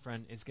or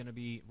girlfriend is going to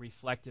be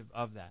reflective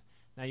of that.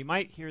 Now, you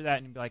might hear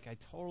that and be like, I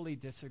totally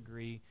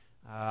disagree.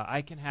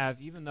 I can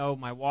have, even though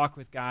my walk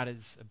with God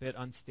is a bit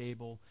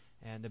unstable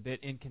and a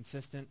bit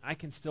inconsistent, I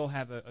can still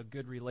have a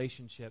good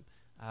relationship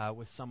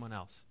with someone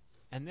else.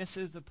 And this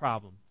is the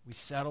problem. We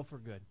settle for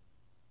good.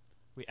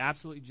 We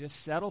absolutely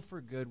just settle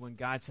for good when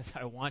God says,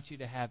 I want you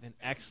to have an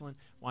excellent,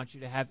 want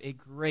you to have a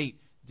great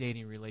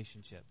dating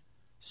relationship.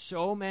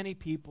 So many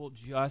people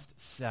just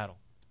settle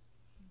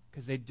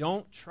because they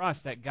don't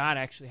trust that God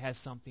actually has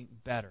something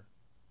better.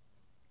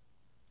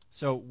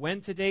 So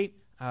when to date,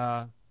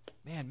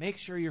 make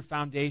sure your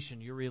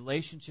foundation, your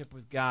relationship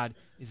with God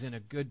is in a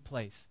good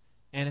place.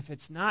 And if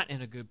it's not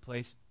in a good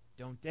place,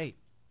 don't date.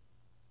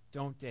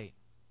 Don't date.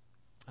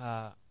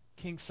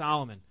 King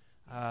Solomon,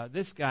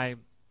 this guy's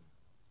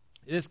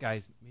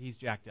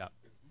jacked up.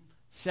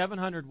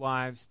 700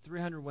 wives,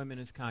 300 women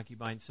as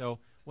concubines. So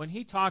when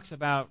he talks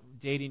about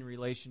dating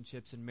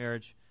relationships and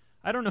marriage,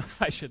 I don't know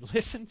if I should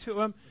listen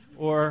to him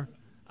or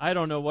I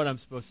don't know what I'm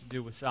supposed to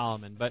do with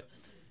Solomon. But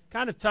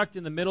kind of tucked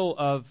in the middle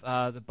of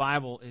the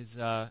Bible is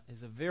a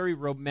very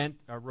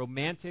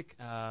romantic,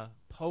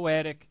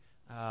 poetic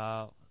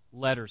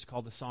letters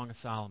called the Song of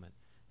Solomon.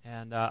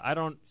 And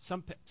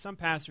some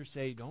pastors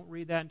say, don't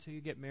read that until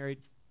you get married.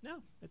 No,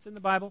 it's in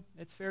the Bible.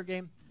 It's fair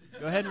game.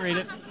 Go ahead and read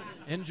it.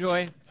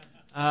 Enjoy.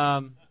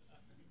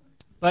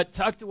 But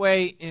tucked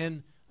away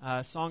in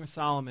Song of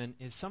Solomon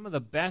is some of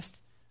the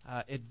best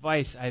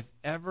advice I've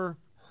ever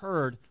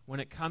heard when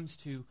it comes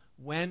to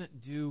when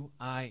do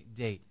I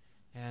date.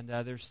 And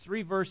there's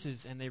 3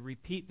 verses, and they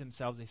repeat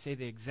themselves. They say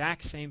the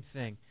exact same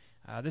thing.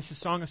 This is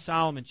Song of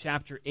Solomon,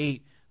 chapter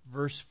 8,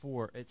 verse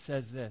 4. It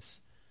says this,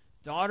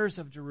 Daughters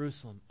of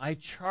Jerusalem, I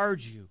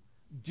charge you,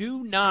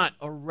 do not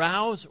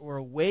arouse or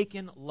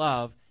awaken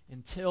love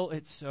until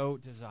it so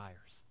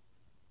desires.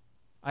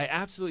 I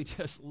absolutely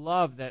just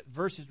love that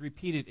verse is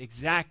repeated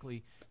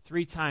exactly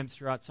 3 times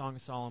throughout Song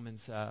of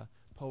Solomon's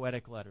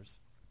poetic letters.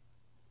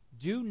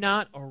 Do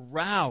not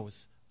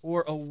arouse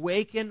or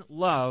awaken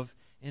love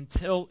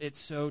until it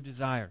so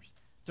desires.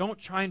 Don't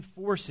try and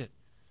force it.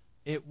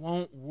 It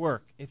won't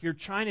work. If you're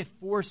trying to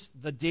force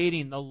the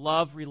dating, the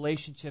love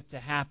relationship to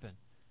happen,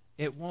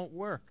 it won't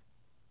work.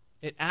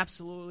 It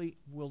absolutely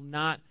will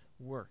not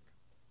work.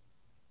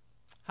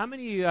 How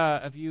many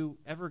of you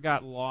ever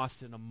got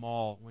lost in a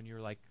mall when you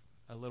were like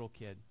a little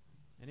kid?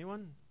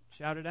 Anyone?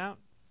 Shout it out.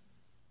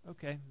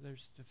 Okay,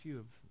 there's a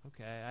few.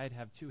 Okay, I'd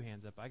have 2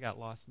 hands up. I got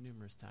lost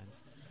numerous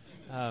times.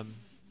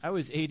 I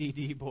was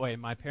ADD boy,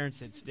 and my parents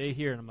said, stay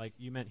here. And I'm like,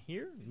 you meant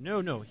here?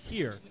 No,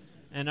 here.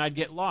 And I'd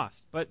get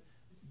lost. But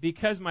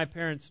because my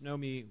parents know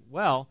me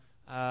well,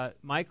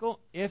 Michael,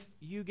 if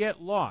you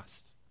get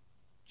lost,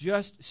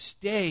 just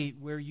stay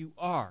where you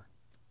are.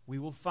 We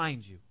will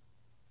find you.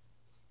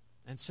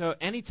 And so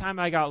anytime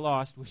I got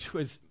lost, which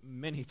was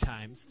many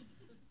times,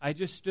 I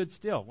just stood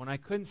still. When I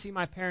couldn't see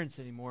my parents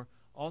anymore,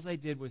 all I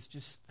did was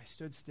I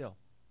stood still.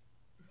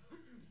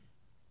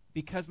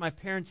 Because my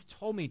parents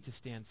told me to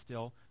stand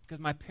still, because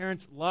my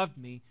parents loved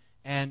me,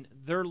 and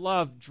their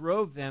love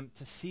drove them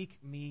to seek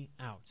me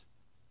out.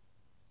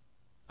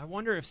 I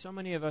wonder if so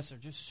many of us are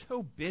just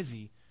so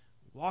busy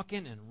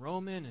walking and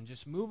roaming and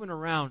just moving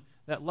around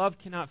that love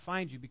cannot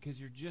find you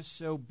because you're just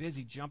so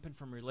busy jumping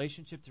from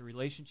relationship to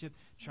relationship,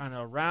 trying to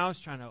arouse,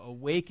 trying to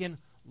awaken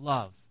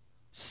love.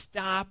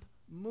 Stop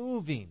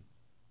moving.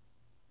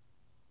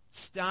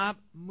 Stop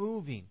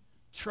moving.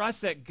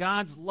 Trust that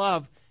God's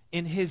love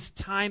in His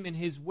time, in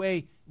His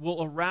way,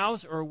 will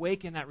arouse or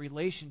awaken that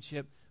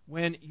relationship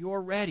when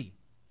you're ready.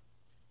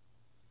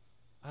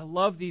 I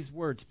love these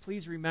words.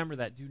 Please remember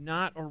that. Do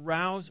not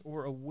arouse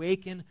or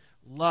awaken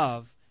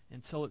love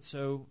until it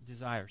so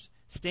desires.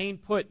 Staying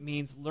put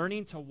means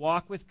learning to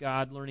walk with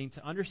God, learning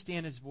to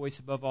understand His voice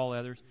above all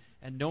others,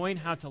 and knowing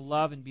how to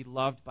love and be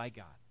loved by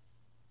God.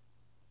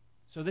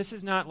 So this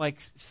is not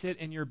like sit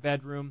in your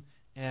bedroom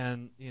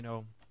and,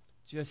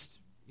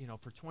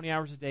 for 20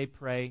 hours a day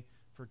pray,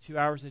 for 2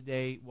 hours a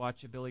day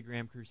watch a Billy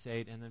Graham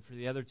crusade, and then for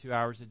the other 2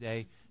 hours a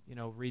day,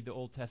 read the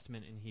Old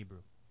Testament in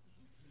Hebrew.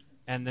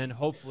 And then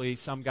hopefully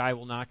some guy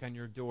will knock on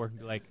your door and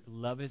be like,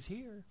 love is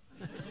here.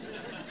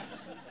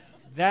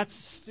 That's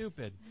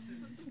stupid.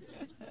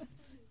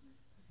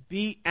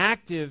 Be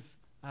active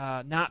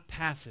not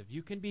passive.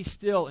 You can be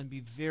still and be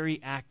very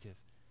active.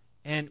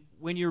 And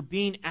when you're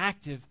being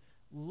active,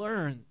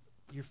 learn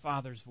your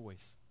Father's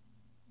voice.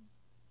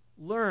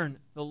 Learn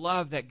the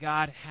love that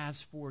God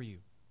has for you.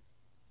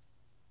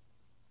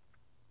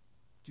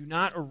 Do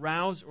not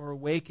arouse or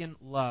awaken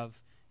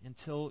love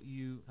until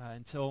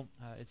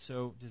it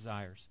so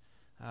desires.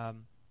 I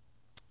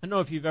don't know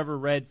if you've ever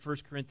read 1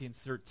 Corinthians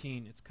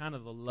 13. It's kind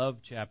of the love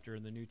chapter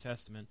in the New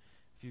Testament.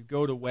 If you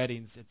go to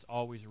weddings, it's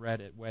always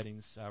read at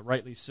weddings,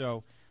 rightly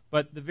so.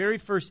 But the very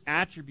first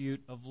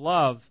attribute of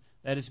love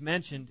that is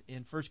mentioned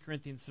in 1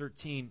 Corinthians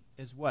 13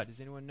 is what? Does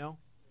anyone know?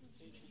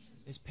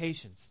 Is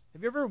patience.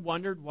 Have you ever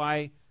wondered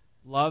why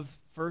love,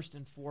 first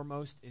and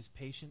foremost, is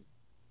patient?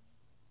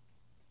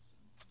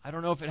 I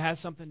don't know if it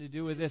has something to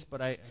do with this,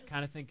 but I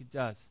kind of think it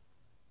does.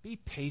 Be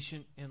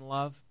patient in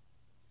love.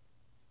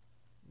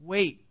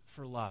 Wait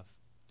for love.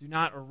 Do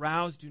not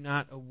arouse, do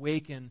not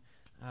awaken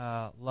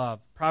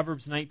love.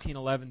 Proverbs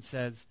 19:11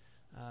 says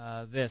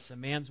this, a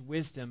man's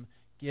wisdom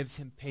gives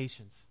him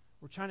patience.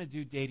 We're trying to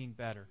do dating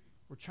better.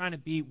 We're trying to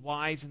be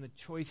wise in the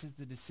choices,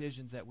 the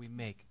decisions that we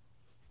make.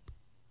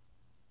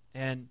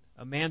 And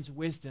a man's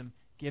wisdom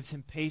gives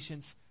him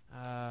patience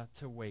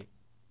to wait.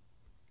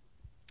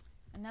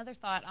 Another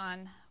thought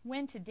on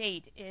when to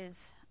date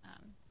is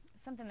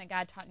something that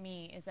God taught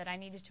me is that I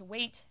needed to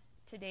wait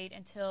to date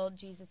until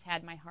Jesus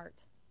had my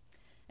heart.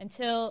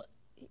 Until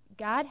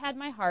God had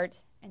my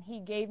heart and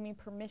he gave me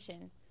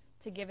permission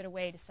to give it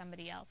away to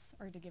somebody else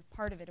or to give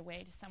part of it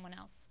away to someone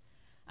else.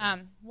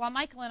 While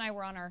Michael and I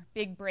were on our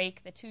big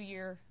break, the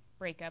 2-year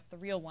breakup, the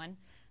real one,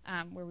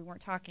 where we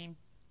weren't talking,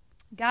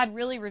 God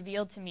really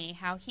revealed to me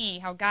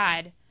how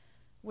God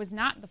was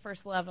not the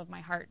first love of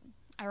my heart.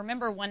 I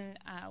remember one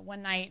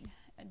night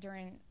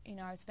during,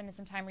 I was spending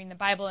some time reading the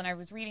Bible, and I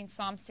was reading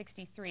Psalm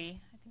 63.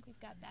 I think we've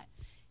got that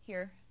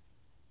here.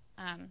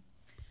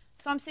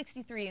 Psalm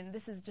 63, and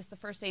this is just the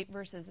first 8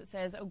 verses. It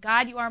says, "O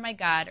God, you are my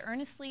God.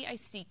 Earnestly I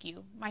seek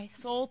you. My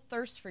soul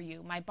thirsts for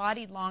you. My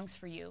body longs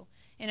for you,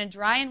 in a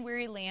dry and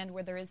weary land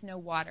where there is no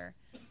water.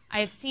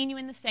 I have seen you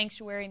in the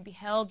sanctuary and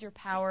beheld your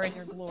power and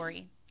your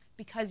glory.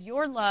 Because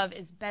your love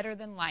is better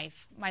than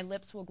life, my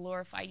lips will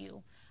glorify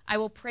you. I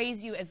will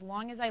praise you as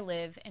long as I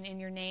live, and in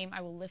your name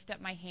I will lift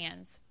up my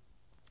hands.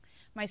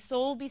 My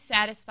soul will be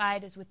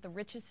satisfied as with the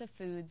richest of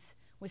foods.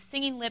 With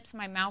singing lips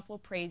my mouth will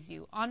praise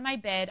you. On my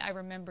bed I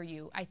remember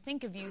you. I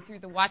think of you through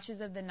the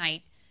watches of the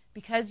night.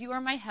 Because you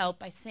are my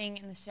help, I sing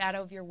in the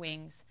shadow of your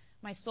wings.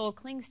 My soul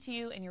clings to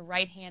you, and your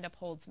right hand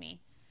upholds me."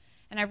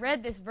 And I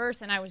read this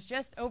verse, and I was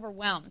just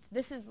overwhelmed.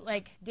 This is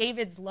like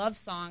David's love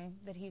song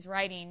that he's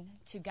writing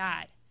to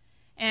God.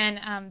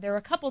 And there were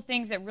a couple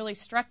things that really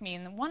struck me,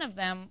 and one of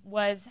them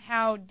was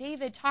how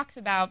David talks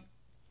about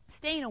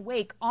staying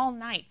awake all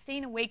night,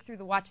 staying awake through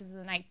the watches of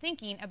the night,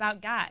 thinking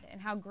about God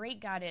and how great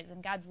God is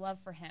and God's love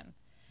for him.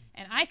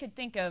 And I could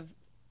think of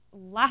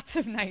lots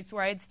of nights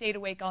where I had stayed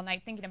awake all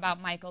night thinking about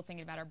Michael,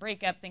 thinking about our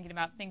breakup, thinking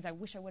about things I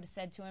wish I would have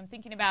said to him,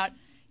 thinking about,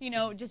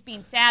 just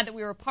being sad that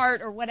we were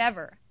apart or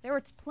whatever. There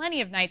were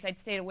plenty of nights I'd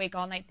stayed awake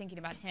all night thinking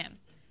about him.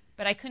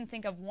 But I couldn't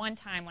think of one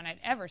time when I'd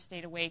ever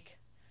stayed awake.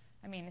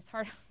 I mean, it's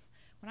hard.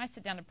 When I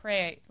sit down to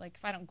pray,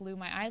 if I don't glue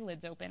my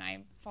eyelids open,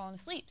 I'm falling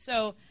asleep.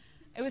 So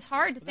it was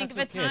hard to think of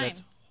a time.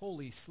 That's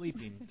holy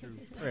sleeping through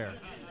prayer.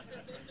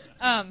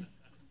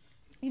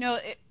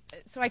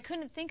 So I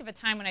couldn't think of a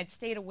time when I'd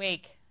stayed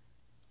awake,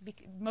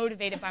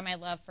 motivated by my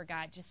love for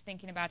God, just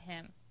thinking about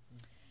him.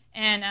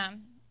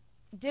 And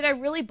did I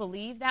really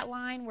believe that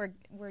line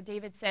where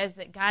David says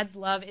that God's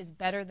love is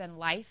better than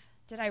life?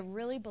 Did I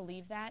really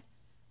believe that?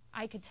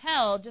 I could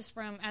tell just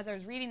from as I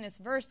was reading this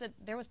verse that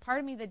there was part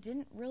of me that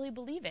didn't really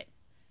believe it.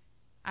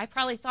 I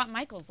probably thought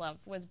Michael's love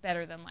was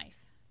better than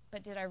life.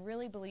 But did I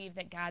really believe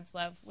that God's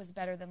love was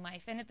better than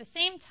life? And at the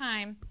same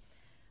time,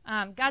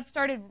 God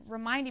started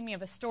reminding me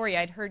of a story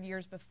I'd heard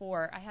years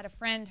before. I had a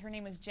friend, her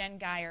name was Jen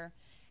Geyer,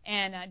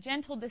 and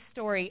Jen told this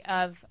story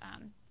of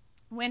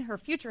when her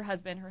future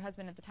husband, her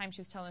husband at the time she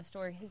was telling the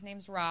story, his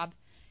name's Rob,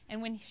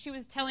 and when she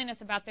was telling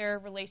us about their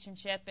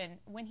relationship and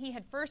when he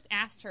had first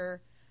asked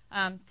her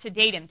to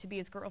date him, to be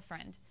his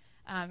girlfriend,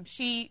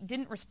 she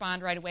didn't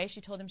respond right away.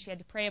 She told him she had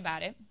to pray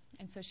about it.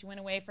 And so she went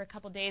away for a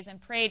couple days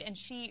and prayed, and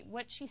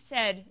what she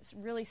said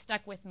really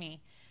stuck with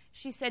me.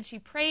 She said she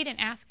prayed and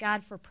asked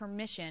God for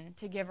permission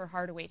to give her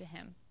heart away to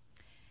him.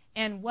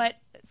 And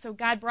so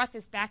God brought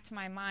this back to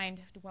my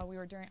mind while we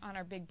were on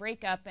our big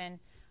breakup, and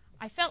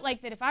I felt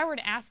like that if I were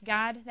to ask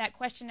God that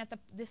question at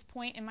this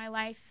point in my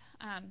life,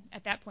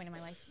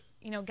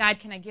 God,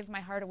 can I give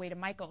my heart away to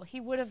Michael? He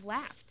would have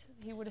laughed.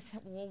 He would have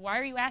said, well, why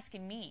are you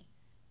asking me?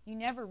 You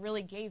never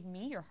really gave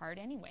me your heart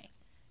anyway.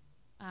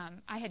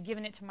 I had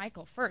given it to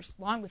Michael first,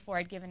 long before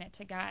I'd given it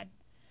to God.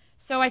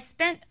 So I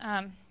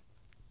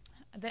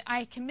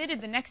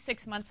committed the next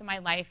 6 months of my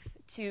life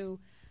to,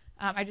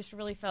 I just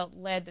really felt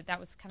led that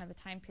was kind of the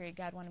time period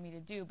God wanted me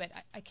to do, but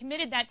I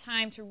committed that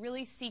time to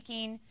really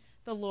seeking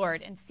the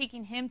Lord and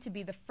seeking him to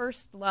be the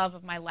first love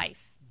of my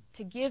life,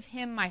 to give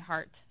him my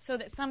heart, so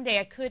that someday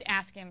I could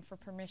ask him for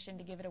permission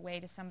to give it away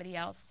to somebody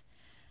else.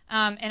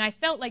 And I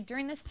felt like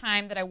during this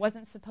time that I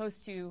wasn't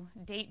supposed to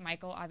date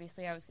Michael.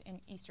 Obviously, I was in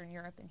Eastern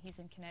Europe, and he's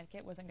in Connecticut.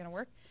 It wasn't going to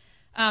work.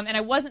 And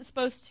I wasn't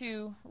supposed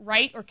to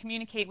write or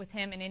communicate with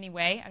him in any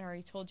way. I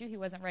already told you he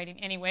wasn't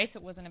writing anyway, so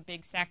it wasn't a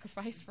big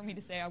sacrifice for me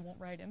to say I won't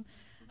write him.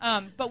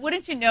 But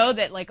wouldn't you know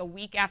that like a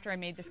week after I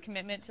made this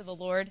commitment to the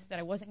Lord that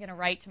I wasn't going to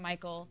write to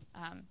Michael,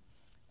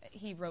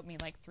 he wrote me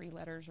like 3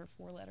 letters or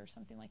 4 letters,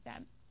 something like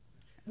that,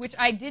 which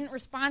I didn't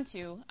respond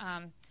to,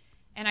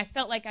 and I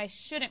felt like I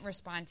shouldn't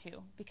respond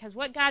to, because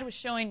what God was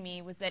showing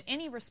me was that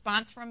any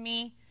response from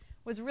me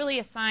was really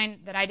a sign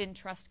that I didn't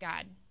trust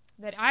God,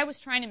 that I was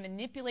trying to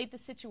manipulate the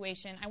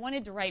situation. I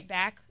wanted to write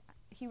back.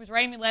 He was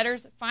writing me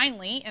letters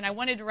finally, and I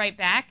wanted to write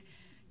back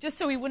just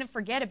so he wouldn't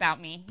forget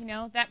about me,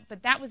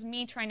 But that was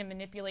me trying to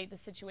manipulate the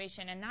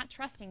situation and not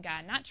trusting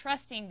God, not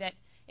trusting that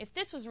if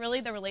this was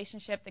really the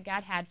relationship that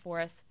God had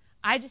for us,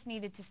 I just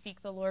needed to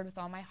seek the Lord with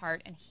all my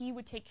heart, and he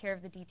would take care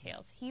of the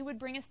details. He would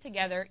bring us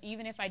together,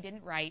 even if I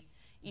didn't write,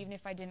 even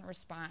if I didn't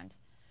respond.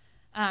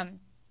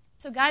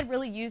 So God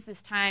really used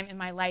this time in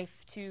my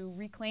life to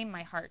reclaim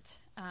my heart.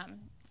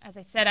 As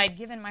I said, I'd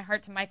given my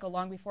heart to Michael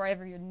long before I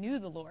ever even knew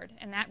the Lord,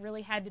 and that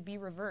really had to be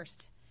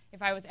reversed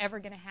if I was ever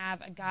going to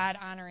have a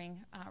God-honoring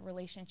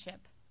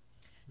relationship.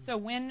 So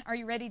when are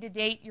you ready to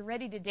date? You're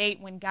ready to date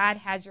when God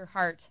has your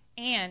heart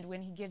and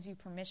when he gives you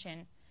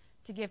permission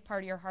to give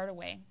part of your heart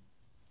away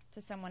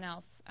to someone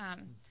else.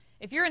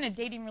 If you're in a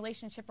dating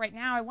relationship right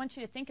now, I want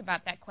you to think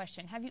about that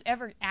question. Have you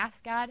ever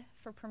asked God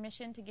for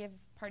permission to give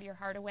part of your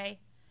heart away?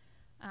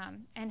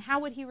 And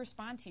how would he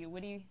respond to you?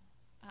 Would he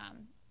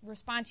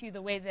respond to you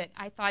the way that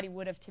I thought he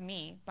would have to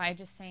me, by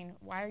just saying,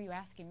 why are you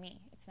asking me?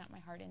 It's not my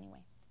heart anyway.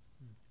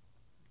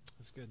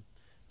 That's good.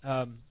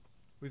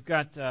 We've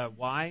got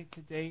why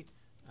to date,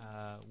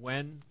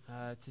 when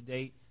to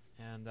date,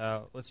 and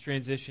let's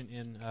transition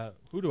in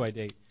who do I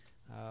date.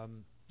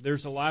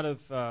 There's a lot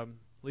of, at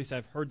least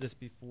I've heard this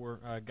before,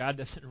 God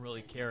doesn't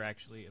really care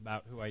actually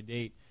about who I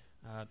date,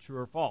 true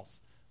or false.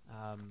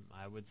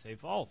 I would say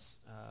false.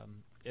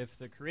 If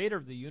the creator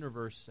of the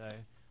universe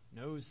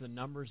knows the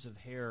numbers of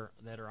hair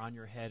that are on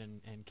your head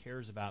and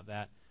cares about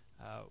that,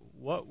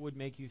 what would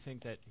make you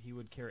think that he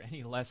would care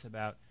any less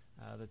about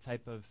the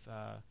type of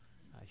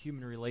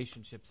human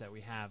relationships that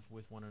we have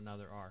with one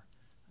another are?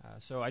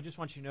 So I just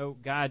want you to know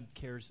God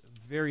cares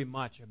very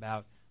much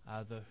about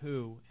the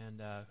who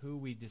and who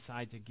we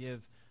decide to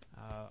give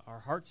our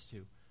hearts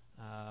to.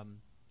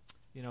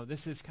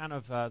 This is kind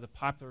of the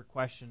popular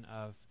question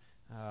of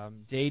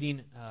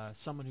dating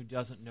someone who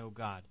doesn't know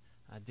God,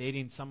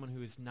 dating someone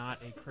who is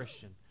not a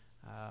Christian.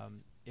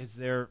 Is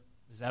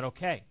that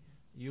okay?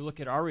 You look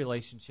at our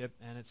relationship,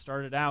 and it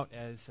started out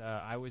as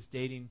I was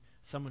dating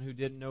someone who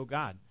didn't know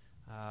God.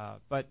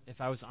 But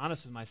if I was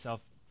honest with myself,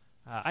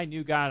 I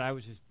knew God. I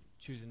was just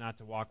choosing not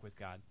to walk with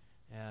God.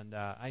 And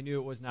I knew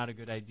it was not a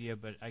good idea,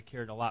 but I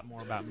cared a lot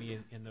more about me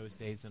in those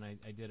days than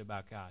I did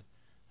about God.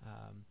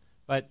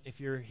 But if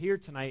you're here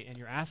tonight and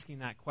you're asking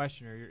that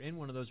question, or you're in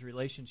one of those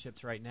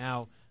relationships right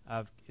now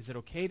of, is it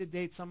okay to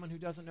date someone who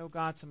doesn't know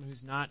God, someone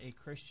who's not a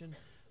Christian?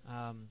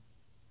 I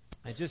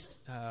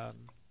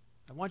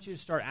want you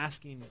to start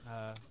asking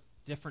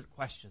different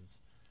questions,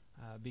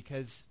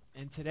 because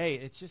in today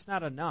it's just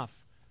not enough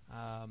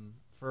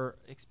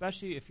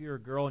especially if you're a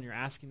girl and you're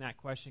asking that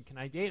question, can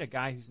I date a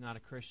guy who's not a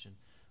Christian?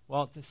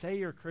 Well, to say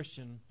you're a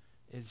Christian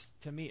is,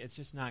 to me, it's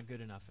just not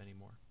good enough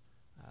anymore.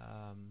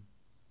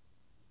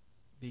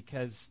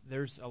 Because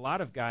there's a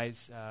lot of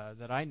guys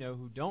that I know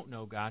who don't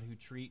know God who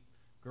treat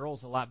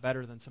girls a lot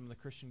better than some of the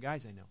Christian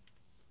guys I know.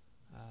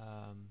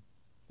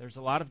 There's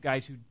a lot of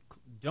guys who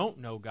don't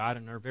know God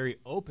and are very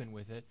open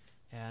with it,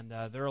 and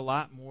they're a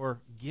lot more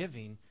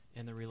giving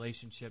in the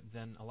relationship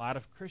than a lot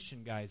of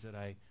Christian guys that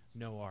I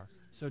know are.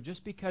 So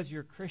just because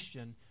you're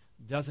Christian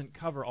doesn't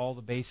cover all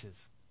the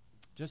bases.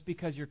 Just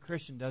because you're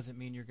Christian doesn't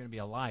mean you're going to be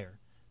a liar.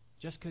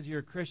 Just because you're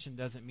a Christian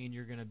doesn't mean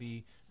you're going to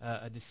be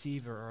a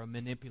deceiver or a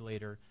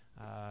manipulator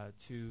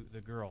to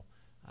the girl.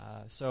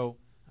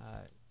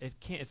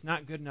 It's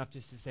not good enough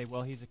just to say,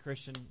 well, he's a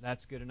Christian,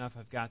 that's good enough,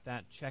 I've got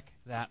that, check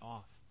that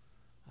off.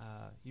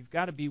 You've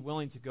got to be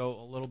willing to go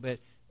a little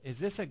bit. Is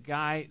this a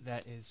guy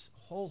that is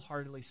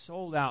wholeheartedly,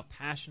 sold out,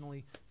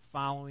 passionately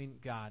following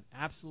God,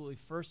 absolutely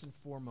first and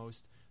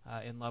foremost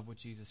in love with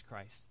Jesus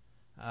Christ?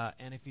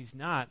 And if he's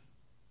not,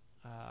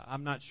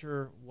 I'm not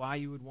sure why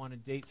you would want to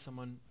date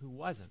someone who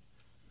wasn't.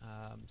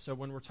 So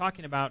when we're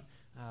talking about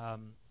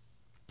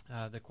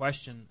the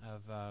question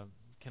of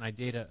can I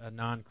date a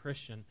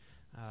non-Christian,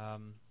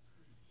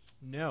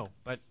 no,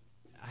 but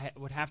I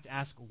would have to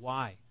ask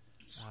why.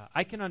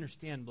 I can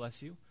understand,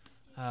 bless you,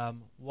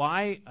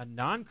 why a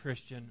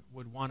non-Christian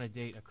would want to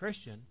date a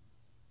Christian.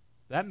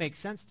 That makes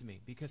sense to me,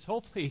 because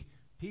hopefully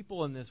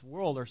people in this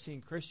world are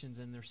seeing Christians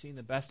and they're seeing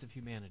the best of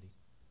humanity.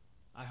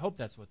 I hope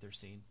that's what they're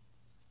seeing.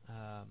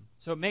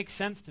 So it makes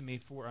sense to me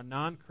for a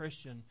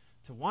non-Christian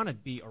to want to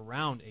be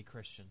around a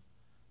Christian.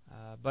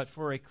 But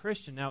for a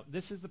Christian, now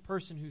this is the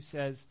person who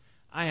says,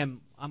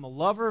 I'm a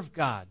lover of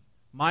God.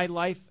 I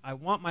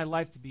want my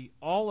life to be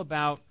all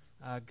about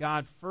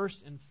God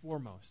first and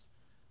foremost.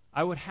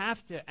 I would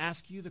have to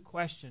ask you the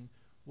question,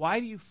 why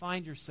do you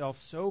find yourself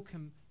so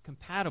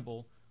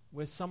compatible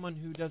with someone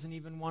who doesn't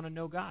even want to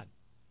know God?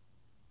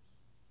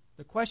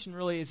 The question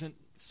really isn't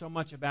so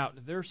much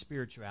about their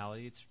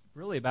spirituality, it's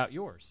really about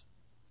yours.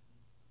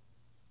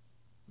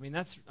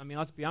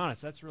 Let's be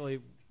honest, that's really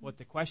what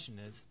the question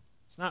is.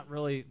 It's not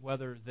really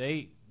whether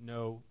they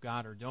know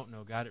God or don't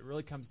know God. It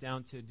really comes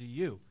down to, do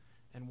you?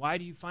 And why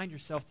do you find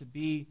yourself to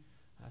be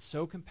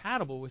so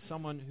compatible with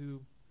someone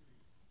who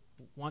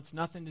wants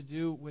nothing to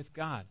do with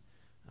God?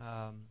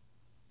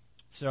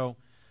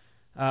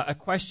 A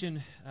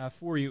question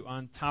for you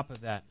on top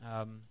of that.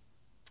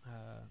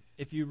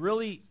 If you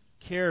really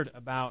cared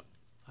about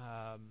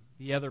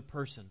the other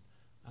person,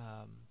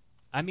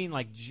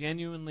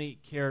 genuinely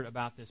cared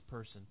about this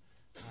person,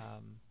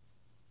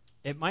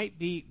 it might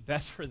be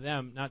best for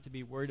them not to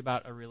be worried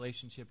about a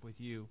relationship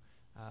with you.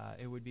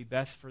 It would be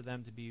best for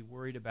them to be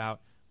worried about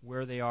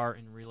where they are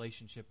in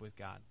relationship with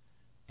God.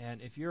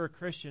 And if you're a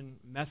Christian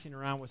messing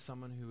around with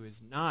someone who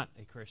is not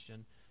a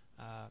Christian,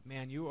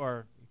 you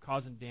are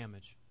causing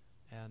damage.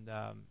 And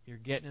you're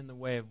getting in the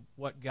way of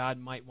what God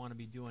might want to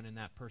be doing in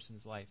that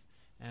person's life.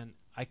 And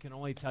I can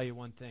only tell you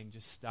one thing,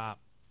 just stop.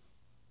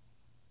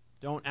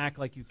 Don't act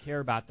like you care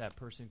about that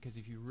person, because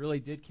if you really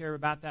did care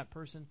about that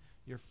person,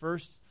 your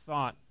first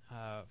thought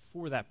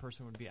for that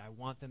person would be, I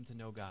want them to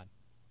know God.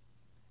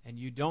 And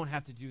you don't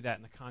have to do that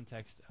in the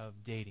context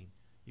of dating.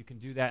 You can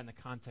do that in the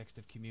context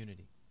of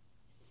community,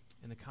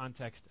 in the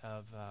context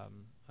of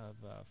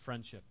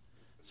friendship.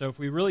 So if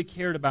we really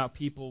cared about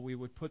people, we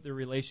would put their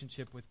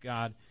relationship with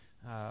God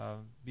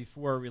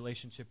before a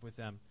relationship with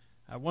them.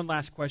 One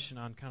last question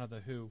on kind of the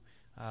who.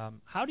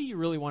 How do you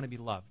really want to be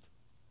loved?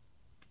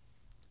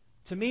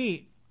 To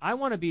me, I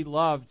want to be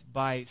loved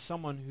by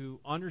someone who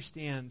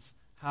understands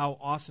how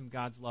awesome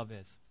God's love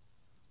is.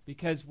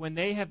 Because when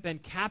they have been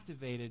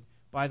captivated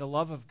by the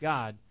love of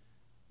God,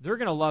 they're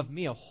going to love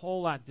me a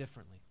whole lot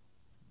differently.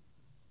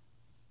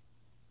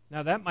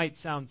 Now, that might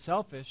sound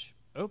selfish.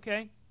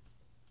 Okay,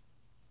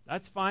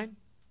 that's fine.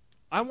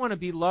 I want to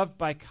be loved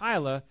by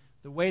Kyla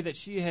the way that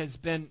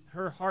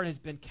her heart has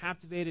been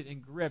captivated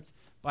and gripped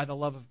by the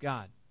love of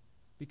God.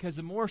 Because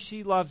the more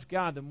she loves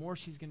God, the more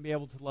she's going to be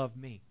able to love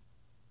me.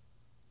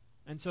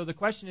 And so the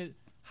question is,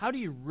 how do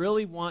you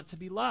really want to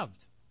be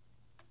loved?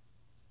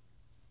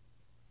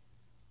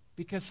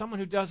 Because someone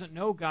who doesn't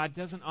know God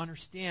doesn't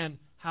understand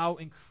how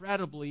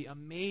incredibly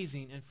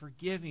amazing and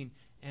forgiving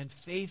and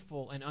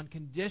faithful and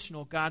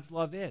unconditional God's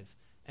love is.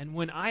 And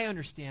when I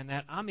understand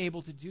that, I'm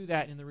able to do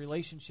that in the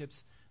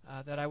relationships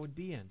that I would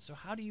be in. So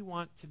how do you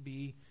want to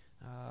be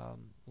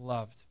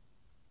loved?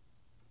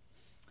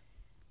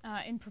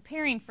 In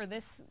preparing for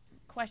this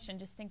question,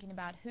 just thinking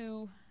about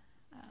who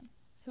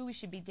we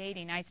should be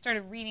dating, I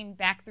started reading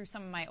back through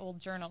some of my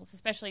old journals,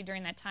 especially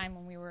during that time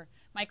when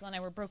Michael and I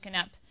were broken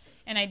up.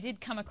 And I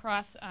did come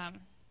across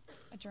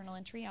a journal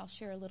entry I'll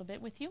share a little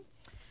bit with you.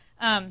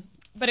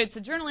 But it's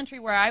a journal entry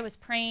where I was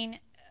praying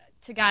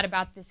to God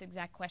about this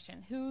exact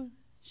question. Who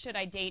should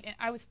I date? And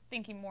I was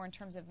thinking more in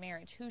terms of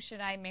marriage. Who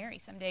should I marry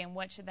someday, and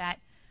what should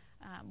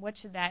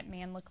that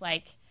man look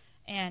like?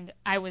 And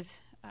I was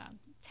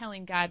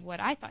telling God what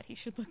I thought he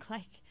should look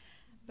like.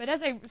 But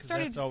as I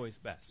started, that's always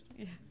best.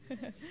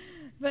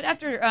 But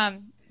after, I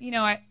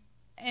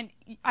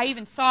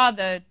even saw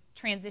the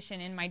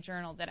transition in my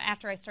journal that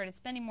after I started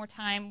spending more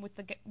time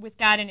with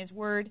God and His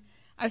Word,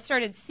 I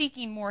started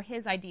seeking more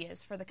His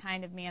ideas for the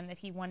kind of man that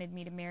He wanted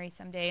me to marry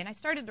someday. And I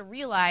started to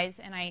realize,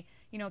 and I,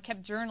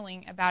 kept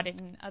journaling about it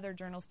in other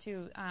journals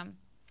too,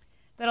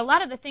 that a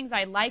lot of the things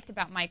I liked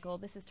about Michael,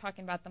 this is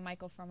talking about the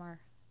Michael from our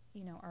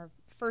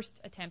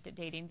first attempt at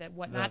dating,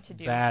 what not to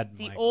do,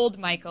 the old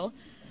Michael.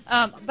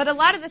 But a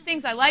lot of the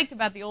things I liked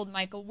about the old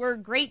Michael were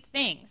great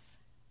things.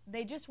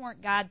 They just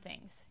weren't God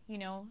things,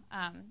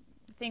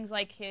 things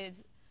like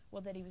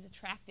that he was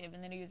attractive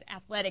and that he was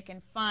athletic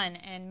and fun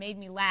and made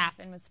me laugh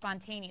and was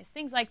spontaneous.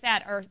 Things like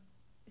that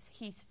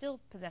he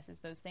still possesses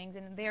those things,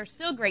 and they are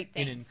still great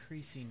things. In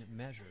increasing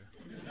measure.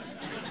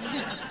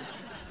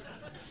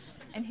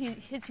 And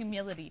his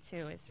humility,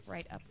 too, is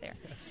right up there.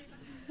 Yes.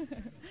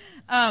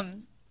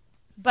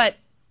 But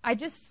I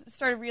just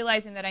started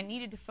realizing that I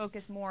needed to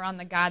focus more on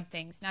the God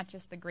things, not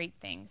just the great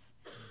things.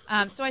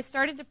 So I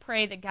started to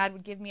pray that God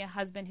would give me a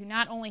husband who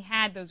not only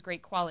had those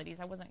great qualities,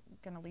 I wasn't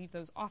going to leave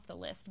those off the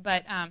list,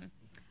 but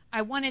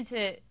I wanted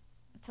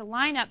to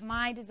line up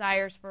my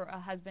desires for a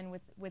husband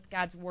with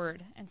God's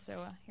Word. And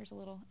so here's a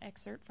little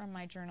excerpt from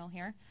my journal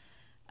here.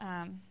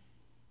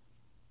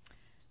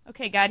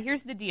 Okay, God,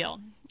 here's the deal.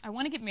 I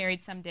want to get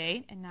married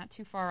someday, and not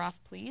too far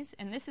off, please.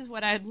 And this is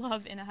what I'd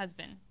love in a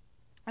husband.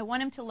 I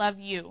want him to love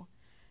you,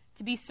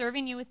 to be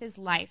serving you with his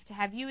life, to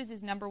have you as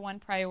his number one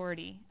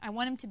priority. I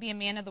want him to be a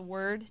man of the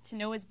Word, to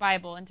know his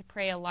Bible, and to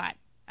pray a lot.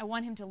 I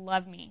want him to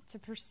love me, to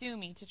pursue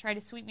me, to try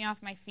to sweep me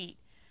off my feet,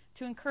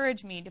 to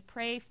encourage me, to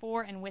pray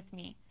for and with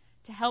me,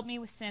 to help me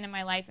with sin in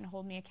my life and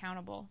hold me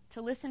accountable,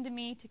 to listen to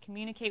me, to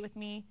communicate with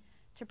me,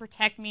 to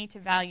protect me, to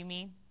value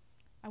me.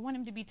 I want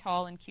him to be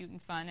tall and cute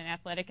and fun and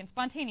athletic and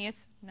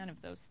spontaneous. None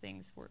of those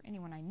things were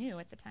anyone I knew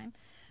at the time.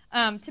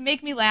 to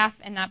make me laugh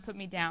and not put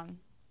me down,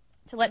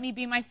 to let me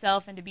be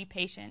myself and to be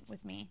patient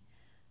with me.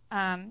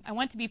 I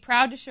want to be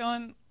proud to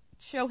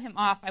show him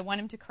off. I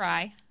want him to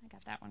cry. I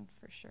got that one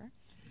for sure.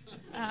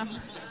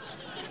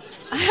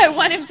 I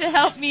want him to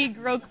help me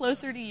grow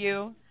closer to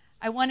you.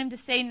 I want him to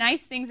say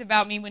nice things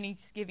about me when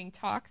he's giving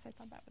talks. I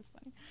thought that was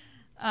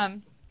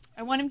funny.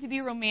 I want him to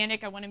be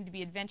romantic. I want him to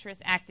be adventurous,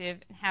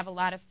 active, and have a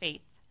lot of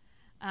faith.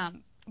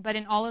 But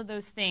in all of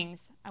those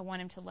things, I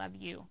want him to love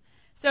you.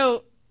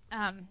 So,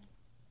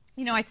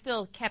 I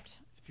still kept...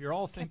 If you're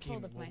all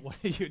thinking, well, what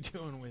are you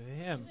doing with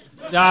him?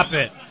 Stop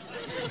it.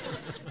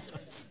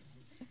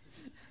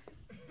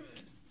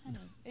 Honey,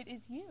 it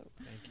is you.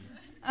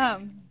 Thank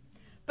you.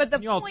 But the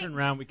Can you all point, turn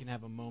around? We can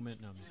have a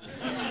moment. No, I'm just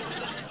kidding.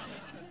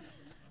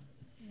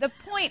 the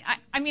point,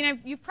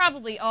 you've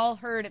probably all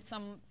heard at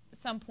some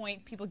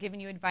point people giving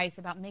you advice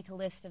about make a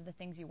list of the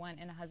things you want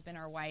in a husband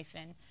or a wife.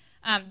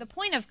 And the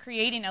point of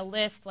creating a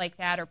list like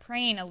that or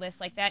praying a list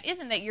like that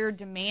isn't that you're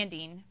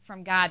demanding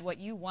from God what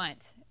you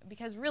want.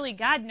 Because really,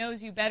 God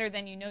knows you better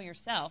than you know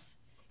yourself.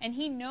 And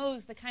he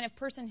knows the kind of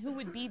person who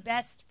would be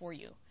best for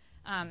you.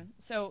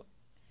 So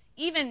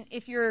even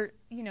if you're,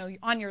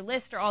 on your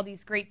list are all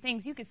these great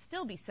things, you could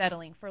still be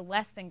settling for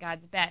less than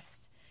God's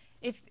best.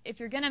 If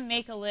you're going to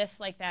make a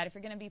list like that, if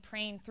you're going to be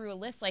praying through a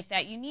list like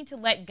that, you need to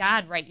let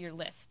God write your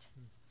list.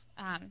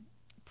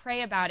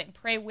 Pray about it and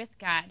pray with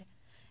God.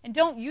 And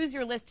don't use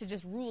your list to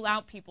just rule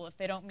out people if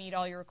they don't meet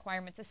all your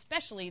requirements,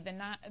 especially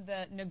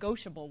the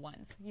negotiable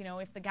ones.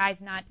 If the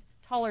guy's not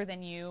taller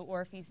than you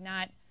or if he's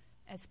not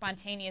as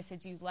spontaneous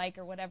as you like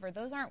or whatever,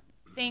 those aren't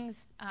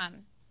things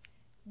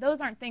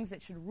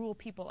that should rule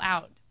people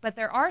out. But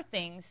there are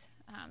things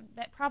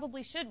that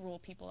probably should rule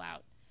people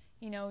out.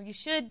 You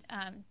should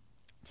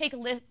take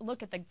a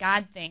look at the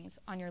God things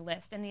on your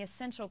list and the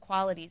essential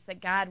qualities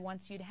that God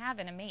wants you to have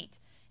in a mate.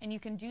 And you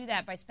can do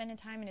that by spending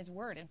time in his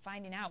word and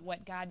finding out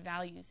what God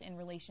values in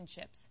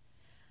relationships.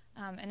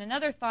 And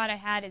another thought I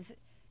had is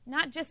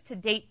not just to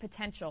date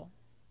potential.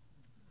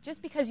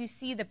 Just because you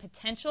see the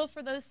potential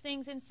for those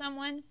things in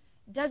someone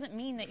doesn't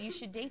mean that you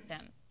should date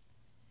them.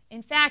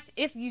 In fact,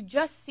 if you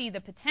just see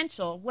the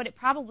potential, what it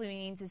probably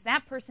means is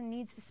that person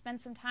needs to spend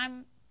some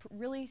time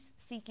really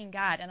seeking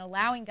God and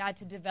allowing God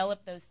to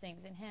develop those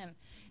things in him.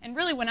 And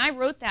really, when I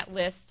wrote that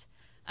list,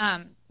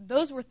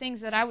 those were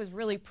things that I was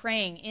really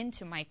praying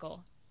into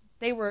Michael.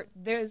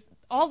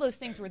 All those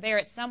things were there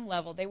at some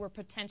level. They were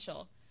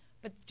potential.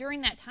 But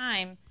during that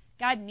time,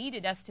 God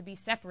needed us to be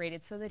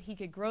separated so that he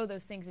could grow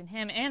those things in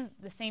him and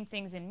the same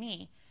things in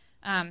me.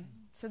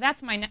 So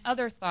that's my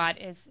other thought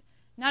is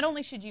not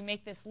only should you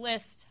make this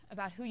list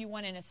about who you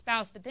want in a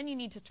spouse, but then you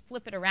need to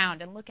flip it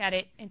around and look at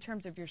it in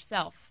terms of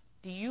yourself.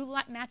 Do you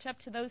match up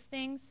to those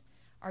things?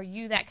 Are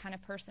you that kind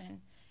of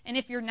person? And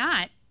if you're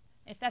not,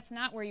 if that's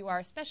not where you are,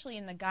 especially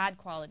in the God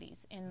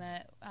qualities, in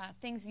the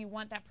things you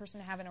want that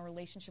person to have in a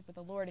relationship with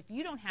the Lord, if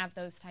you don't have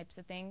those types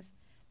of things,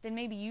 then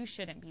maybe you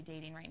shouldn't be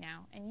dating right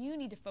now. And you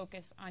need to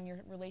focus on your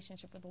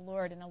relationship with the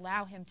Lord and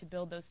allow him to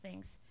build those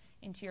things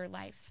into your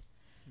life.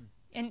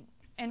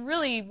 And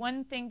really,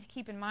 one thing to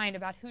keep in mind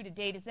about who to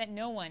date is that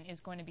no one is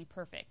going to be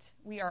perfect.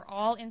 We are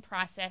all in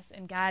process,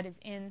 and God is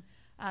in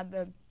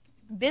the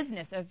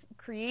business of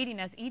creating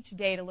us each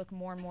day to look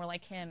more and more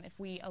like him if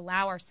we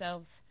allow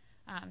ourselves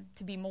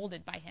to be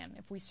molded by him,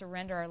 if we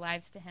surrender our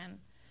lives to him.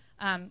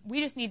 We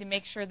just need to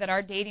make sure that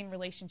our dating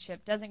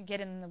relationship doesn't get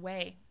in the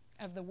way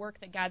of the work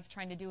that God's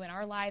trying to do in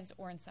our lives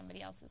or in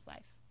somebody else's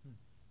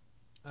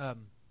life.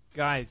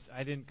 Guys,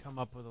 I didn't come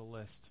up with a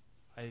list.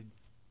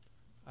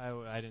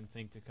 I didn't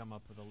think to come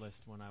up with a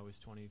list when I was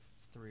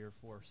 23 or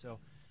 4. So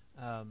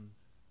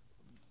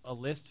a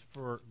list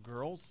for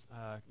girls.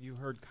 You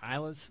heard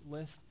Kyla's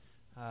list.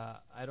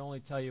 I'd only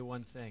tell you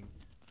one thing.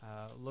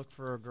 Look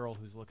for a girl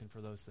who's looking for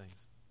those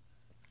things.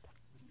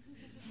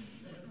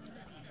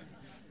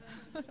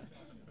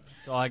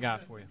 That's all I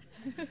got for you.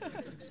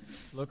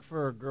 Look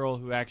for a girl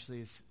who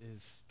actually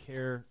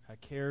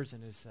cares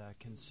and is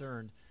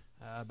concerned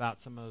about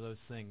some of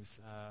those things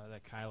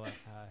that Kyla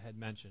had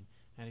mentioned.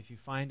 And if you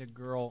find a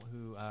girl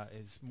who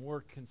is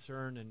more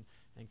concerned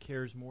and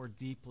cares more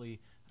deeply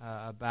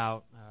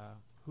about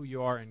who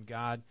you are in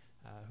God,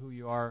 who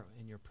you are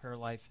in your prayer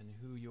life, and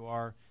who you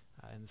are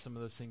in some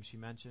of those things she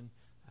mentioned,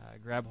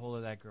 grab hold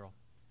of that girl.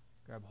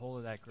 Grab hold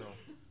of that girl.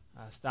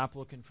 Stop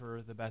looking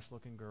for the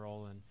best-looking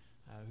girl and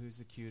who's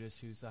the cutest,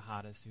 who's the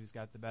hottest, who's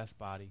got the best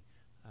body.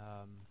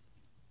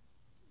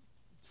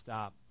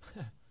 Stop.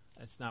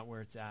 That's not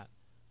where it's at.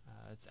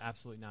 It's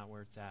absolutely not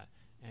where it's at.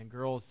 And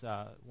girls,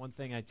 one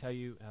thing I tell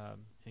you,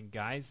 and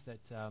guys,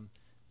 that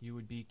you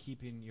would be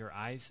keeping your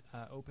eyes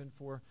open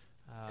for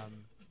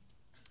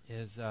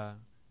is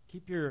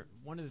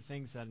one of the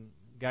things that,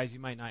 guys, you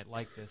might not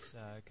like this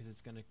because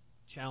it's going to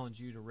challenge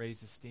you to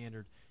raise the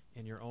standard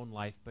in your own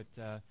life.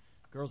 But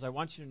girls, I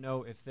want you to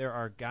know if there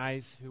are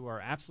guys who are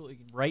absolutely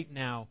right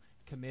now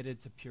committed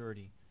to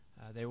purity,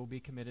 they will be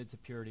committed to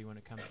purity when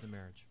it comes to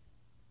marriage.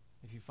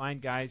 If you find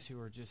guys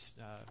who are just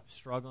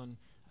struggling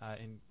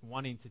and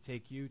wanting to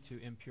take you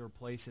to impure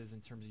places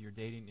in terms of your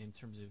dating, in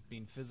terms of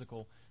being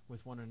physical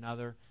with one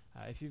another.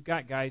 If you've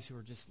got guys who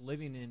are just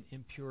living in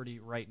impurity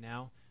right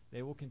now,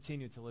 they will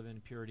continue to live in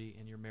impurity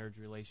in your marriage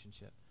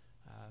relationship.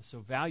 So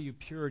value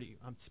purity.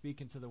 I'm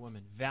speaking to the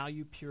women.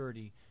 Value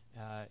purity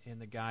in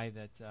the guy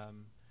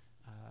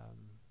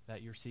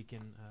that you're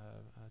seeking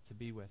to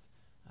be with.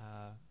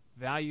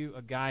 Value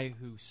a guy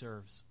who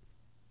serves.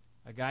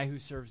 A guy who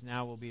serves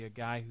now will be a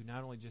guy who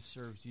not only just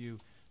serves you,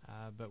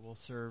 but will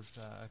serve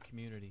a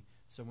community.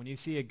 So when you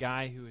see a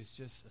guy who is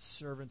just a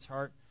servant's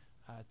heart,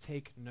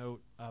 take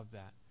note of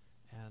that.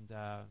 And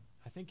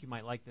I think you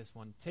might like this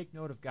one. Take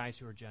note of guys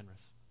who are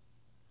generous.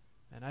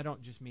 And I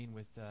don't just mean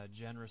with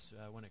generous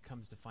when it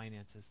comes to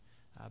finances,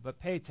 but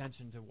pay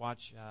attention to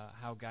watch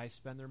how guys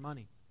spend their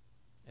money.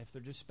 If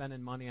they're just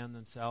spending money on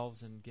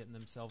themselves and getting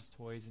themselves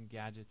toys and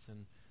gadgets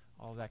and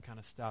all that kind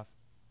of stuff,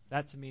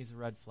 that to me is a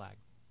red flag.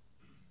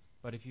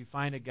 But if you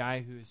find a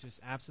guy who is just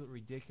absolutely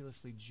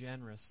ridiculously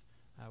generous,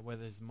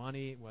 whether it's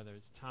money, whether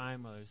it's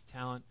time, whether it's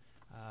talent,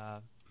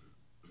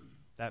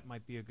 that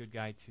might be a good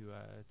guy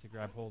to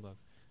grab hold of.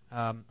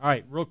 All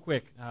right, real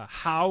quick,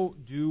 how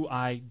do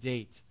I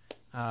date?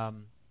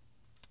 I'm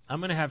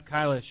going to have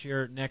Kyla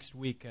share next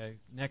week.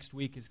 Next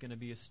week is going to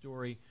be a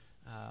story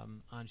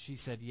on She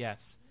Said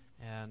Yes.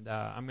 And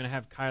I'm going to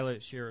have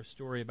Kyla share a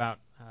story about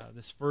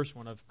this first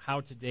one of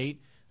how to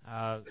date.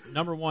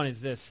 Number one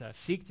is this,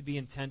 seek to be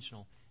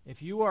intentional.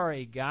 If you are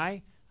a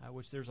guy,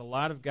 which there's a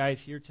lot of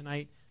guys here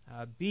tonight,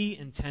 be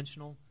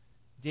intentional.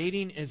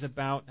 Dating is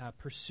about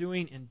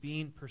pursuing and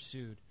being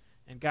pursued.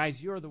 And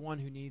guys, you are the one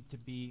who need to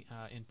be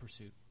in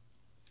pursuit.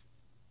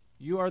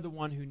 You are the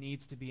one who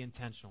needs to be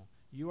intentional.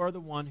 You are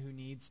the one who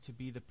needs to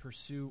be the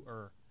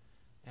pursuer.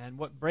 And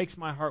what breaks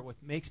my heart, what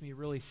makes me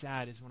really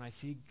sad, is when I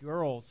see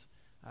girls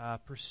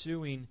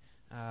pursuing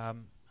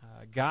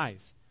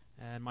guys.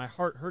 And my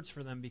heart hurts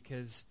for them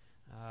because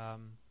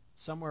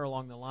somewhere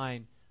along the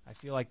line, I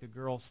feel like the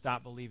girl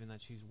stopped believing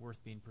that she's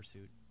worth being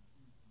pursued.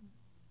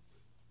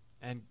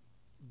 And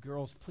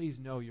girls, please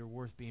know you're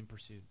worth being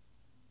pursued.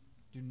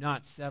 Do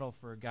not settle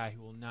for a guy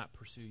who will not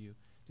pursue you.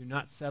 Do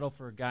not settle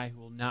for a guy who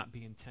will not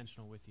be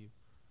intentional with you.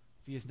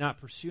 If he is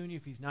not pursuing you,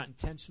 if he's not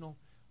intentional,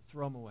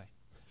 throw him away.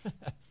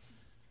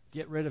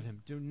 Get rid of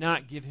him. Do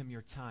not give him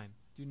your time.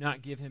 Do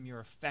not give him your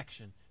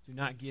affection. Do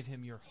not give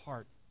him your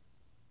heart.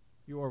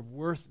 You are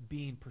worth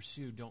being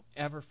pursued. Don't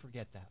ever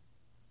forget that.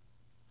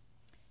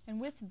 And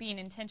with being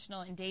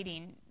intentional in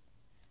dating,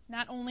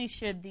 not only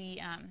should the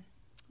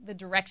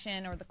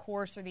direction or the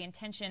course or the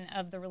intention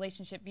of the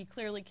relationship be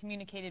clearly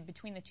communicated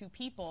between the two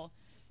people,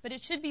 but it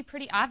should be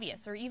pretty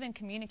obvious or even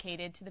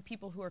communicated to the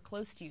people who are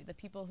close to you, the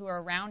people who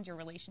are around your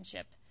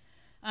relationship.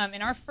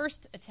 In our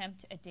first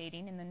attempt at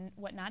dating in the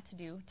what not to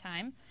do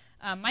time,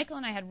 Michael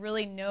and I had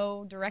really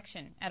no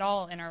direction at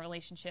all in our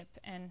relationship.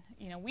 And,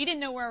 we didn't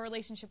know where our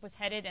relationship was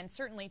headed, and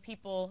certainly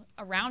people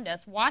around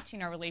us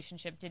watching our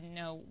relationship didn't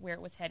know where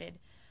it was headed.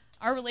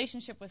 Our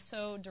relationship was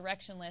so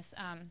directionless.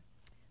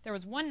 There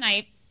was one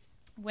night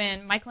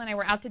when Michael and I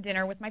were out to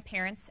dinner with my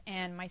parents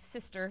and my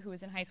sister, who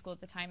was in high school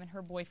at the time, and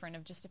her boyfriend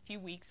of just a few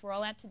weeks. We're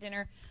all out to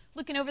dinner,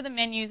 looking over the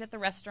menus at the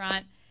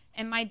restaurant,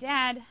 and my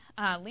dad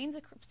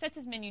sets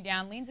his menu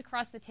down, leans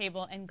across the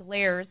table, and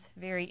glares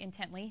very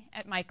intently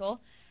at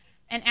Michael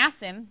and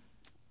asks him,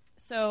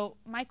 "So,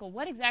 Michael,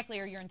 what exactly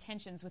are your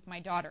intentions with my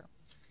daughter?"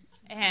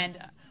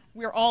 And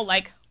we're all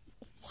like,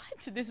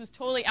 "What?" This was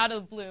totally out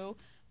of the blue.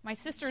 My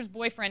sister's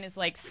boyfriend is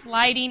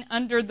sliding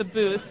under the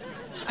booth.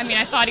 I mean,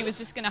 I thought he was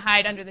just going to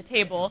hide under the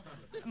table.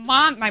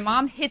 My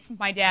mom hits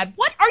my dad.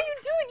 "What are you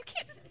doing? You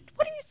can't.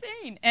 What are you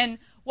saying?" And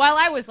while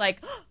I was like,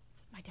 "Oh,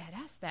 my dad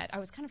asked that," I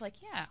was kind of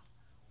like, "Yeah,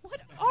 what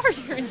are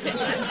your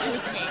intentions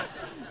with me?"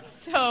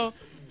 So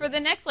for the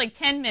next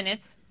 10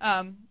 minutes,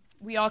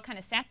 we all kind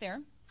of sat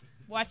there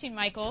watching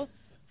Michael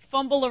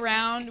fumble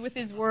around with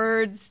his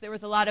words. There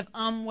was a lot of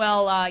kind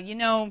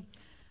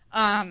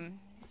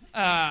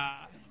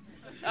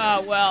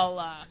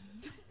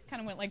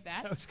of went like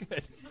that. That was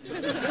good.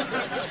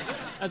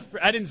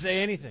 I didn't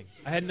say anything.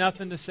 I had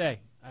nothing to say.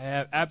 I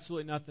have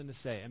absolutely nothing to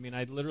say. I mean,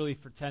 I literally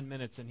for 10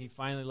 minutes, and he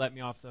finally let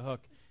me off the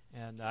hook.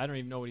 And I don't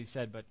even know what he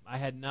said, but I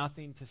had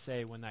nothing to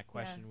say when that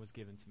question was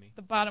given to me.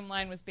 The bottom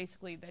line was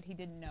basically that he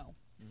didn't know.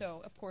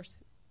 So, of course,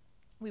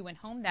 we went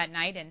home that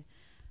night, and,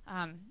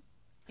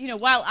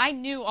 while I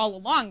knew all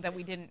along that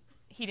he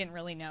didn't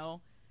really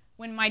know,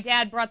 when my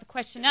dad brought the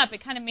question up,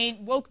 it kind of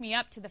woke me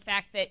up to the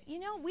fact that,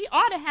 we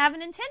ought to have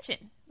an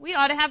intention. We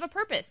ought to have a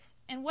purpose.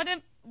 And what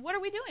are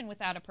we doing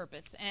without a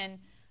purpose? And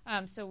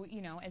so,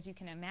 as you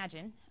can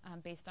imagine,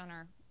 based on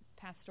our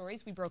past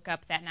stories, we broke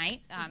up that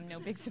night. No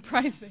big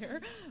surprise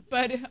there.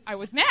 But I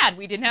was mad.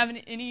 We didn't have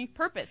any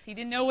purpose. He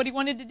didn't know what he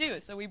wanted to do,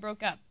 so we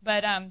broke up.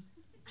 But,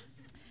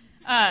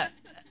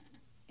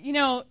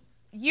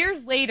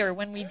 years later,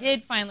 when we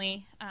did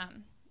finally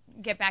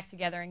get back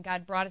together and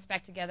God brought us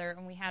back together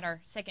and we had our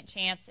second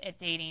chance at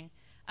dating,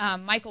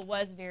 Michael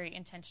was very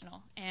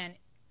intentional and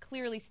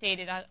clearly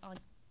stated, I'll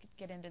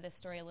get into this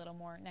story a little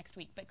more next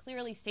week, but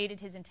clearly stated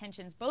his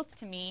intentions both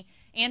to me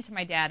and to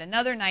my dad.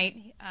 Another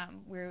night,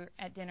 we were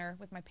at dinner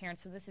with my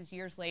parents, so this is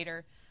years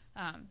later.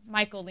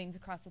 Michael leans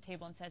across the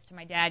table and says to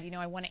my dad,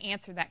 I want to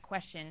answer that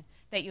question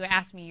that you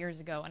asked me years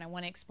ago, and I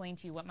want to explain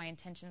to you what my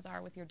intentions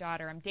are with your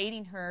daughter. I'm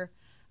dating her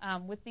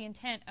with the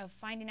intent of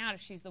finding out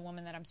if she's the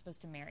woman that I'm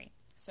supposed to marry.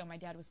 So my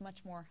dad was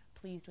much more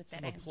pleased with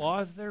that answer. Some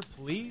applause there,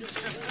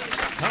 please.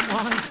 Come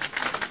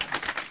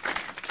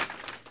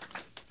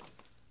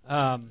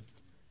on.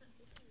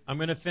 I'm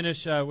going to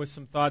finish with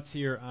some thoughts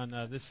here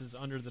on this is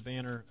under the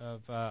banner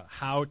of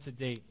how to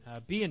date.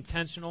 Be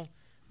intentional.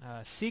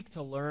 Seek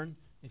to learn.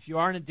 If you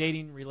are in a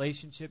dating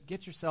relationship,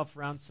 get yourself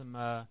around some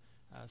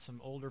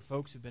older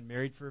folks who've been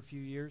married for a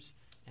few years,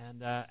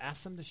 and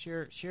ask them to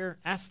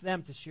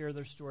share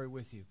their story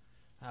with you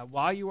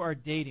while you are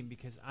dating.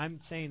 Because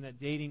I'm saying that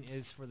dating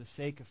is for the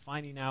sake of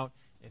finding out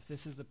if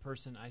this is the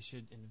person I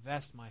should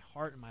invest my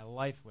heart and my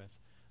life with.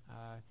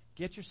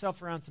 Get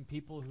yourself around some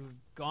people who've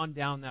gone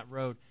down that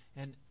road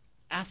and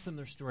ask them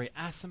their story.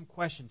 Ask them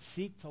questions.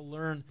 Seek to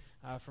learn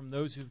from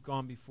those who've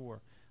gone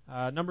before.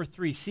 Number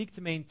 3, seek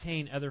to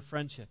maintain other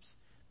friendships.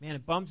 Man,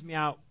 it bums me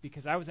out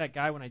because I was that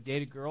guy when I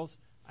dated girls.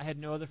 I had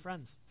no other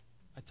friends.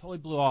 I totally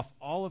blew off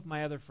all of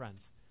my other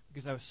friends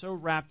because I was so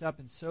wrapped up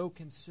and so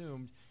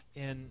consumed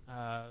in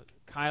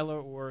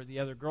Kyla or the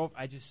other girl.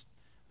 I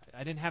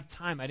didn't have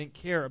time. I didn't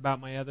care about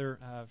my other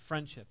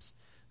friendships.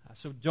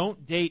 So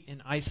don't date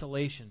in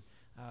isolation.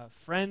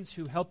 Friends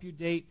who help you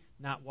date,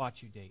 not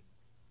watch you date.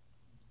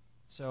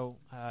 So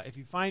if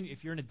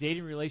you're in a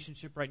dating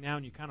relationship right now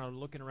and you're kind of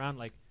looking around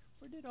like,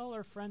 where did all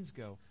our friends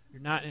go?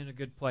 You're not in a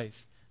good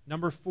place.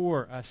 Number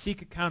 4,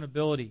 seek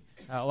accountability.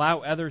 Allow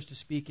others to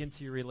speak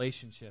into your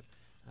relationship.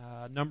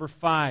 Number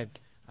 5,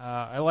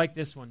 I like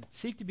this one.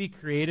 Seek to be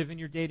creative in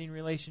your dating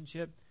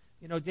relationship.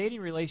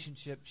 Dating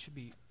relationship should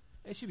be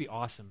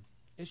awesome.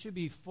 It should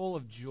be full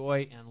of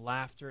joy and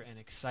laughter and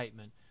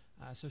excitement.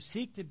 So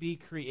seek to be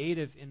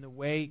creative in the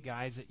way,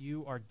 guys, that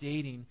you are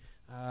dating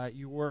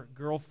your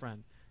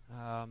girlfriend.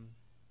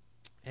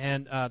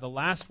 And the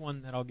last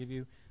one that I'll give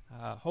you,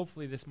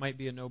 hopefully this might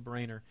be a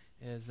no-brainer,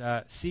 is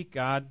seek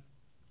God.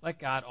 Let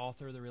God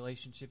author the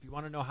relationship. You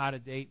want to know how to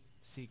date?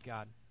 Seek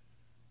God.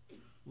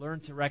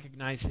 Learn to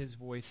recognize His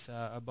voice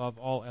above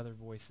all other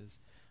voices.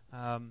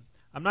 I'm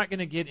not going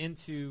to get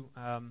into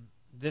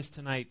this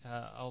tonight.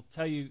 I'll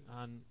tell you,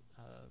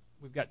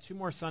 we've got 2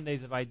 more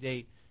Sundays of I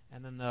Date,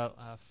 and then the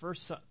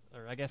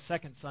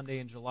second Sunday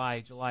in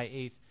July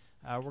 8th,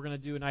 we're going to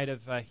do a night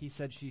of He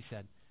Said, She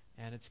Said,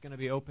 and it's going to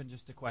be open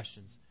just to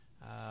questions.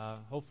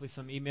 Hopefully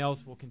some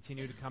emails will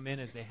continue to come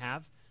in as they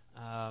have.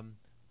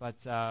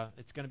 But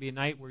it's going to be a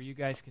night where you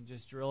guys can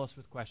just drill us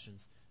with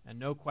questions, and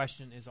no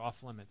question is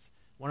off limits.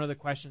 One of the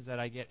questions that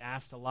I get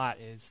asked a lot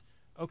is,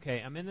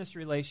 okay, I'm in this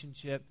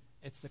relationship.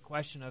 It's the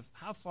question of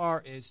how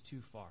far is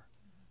too far?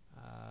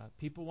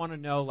 People want to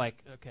know,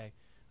 like, okay,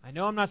 I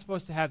know I'm not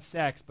supposed to have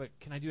sex, but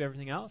can I do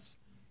everything else?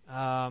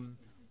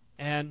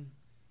 And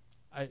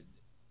a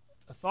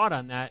thought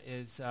on that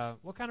is,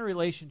 what kind of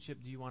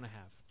relationship do you want to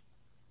have?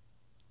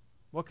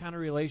 What kind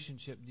of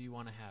relationship do you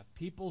want to have?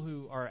 People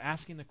who are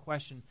asking the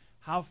question,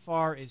 how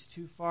far is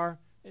too far?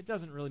 It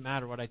doesn't really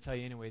matter what I tell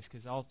you anyways,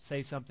 because I'll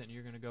say something and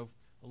you're going to go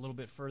a little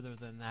bit further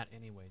than that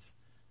anyways.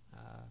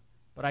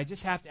 But I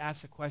just have to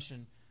ask the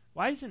question,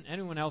 why doesn't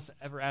anyone else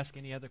ever ask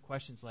any other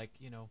questions like,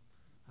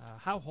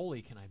 how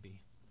holy can I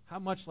be? How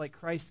much like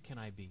Christ can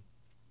I be?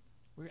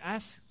 We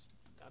ask,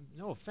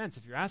 no offense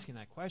if you're asking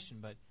that question,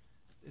 but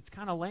it's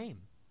kind of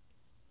lame.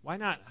 Why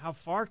not, how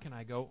far can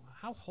I go?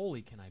 How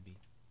holy can I be?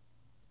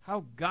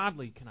 How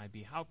godly can I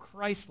be? How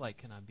Christ-like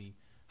can I be?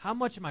 How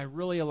much am I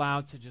really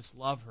allowed to just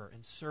love her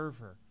and serve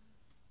her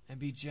and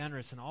be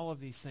generous and all of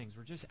these things?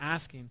 We're just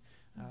asking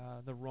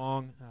the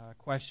wrong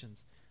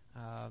questions.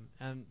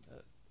 And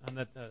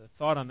the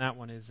thought on that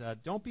one is,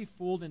 don't be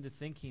fooled into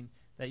thinking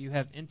that you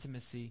have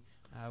intimacy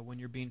when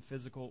you're being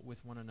physical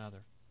with one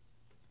another.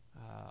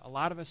 A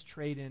lot of us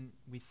trade in,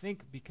 we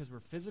think because we're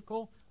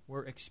physical,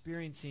 we're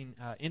experiencing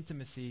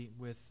intimacy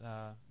with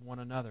one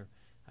another.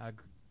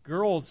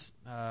 Girls,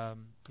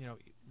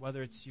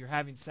 whether it's you're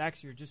having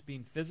sex or you're just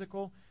being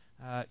physical,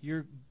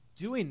 you're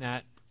doing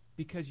that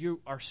because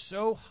you are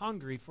so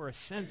hungry for a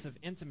sense of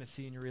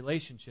intimacy in your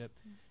relationship.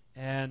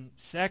 And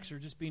sex or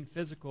just being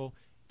physical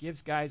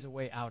gives guys a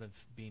way out of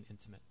being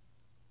intimate.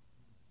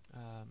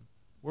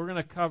 We're going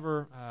to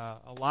cover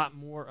a lot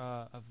more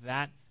of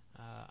that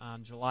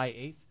on July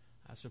 8th.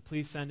 So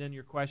please send in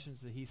your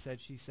questions to He Said,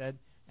 She Said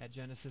at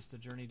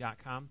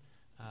genesisthejourney.com.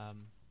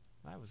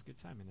 That was a good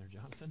timing there,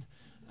 Jonathan.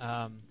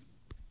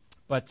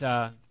 But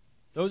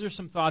those are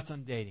some thoughts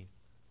on dating,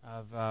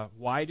 of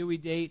why do we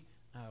date,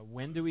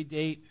 when do we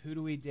date, who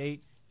do we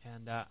date,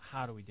 and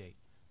how do we date.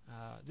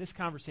 This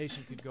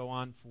conversation could go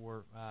on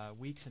for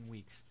weeks and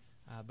weeks,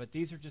 but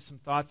these are just some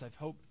thoughts. I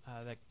hope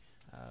that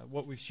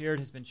what we've shared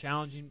has been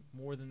challenging.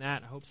 More than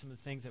that, I hope some of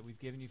the things that we've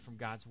given you from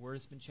God's Word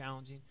has been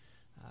challenging.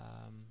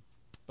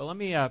 But let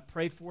me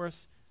pray for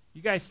us.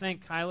 You guys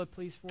thank Kyla,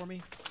 please, for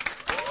me.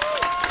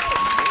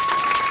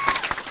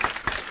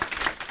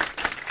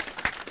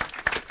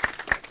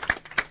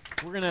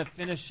 We're going to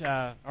finish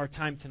our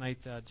time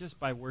tonight just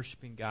by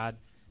worshiping God.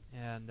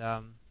 And,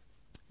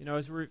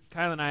 As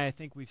Kyle and I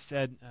think we've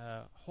said,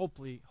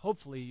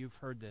 hopefully you've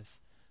heard this,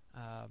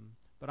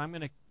 but I'm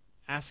going to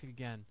ask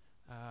again,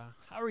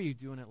 how are you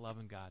doing at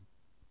loving God?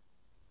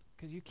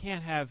 Because you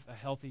can't have a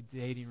healthy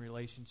dating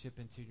relationship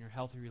until your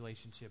healthy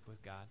relationship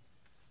with God.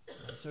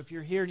 So if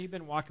you're here and you've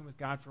been walking with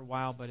God for a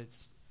while, but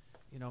it's,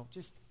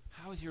 just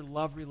how is your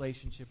love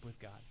relationship with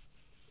God?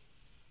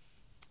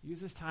 Use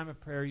this time of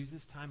prayer, use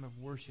this time of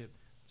worship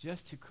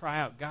just to cry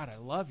out, God, I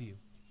love you.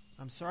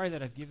 I'm sorry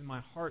that I've given my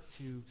heart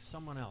to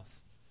someone else.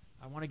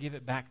 I want to give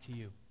it back to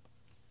you.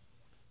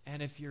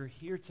 And if you're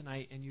here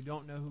tonight and you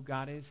don't know who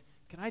God is,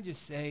 can I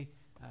just say,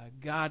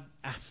 God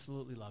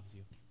absolutely loves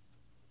you.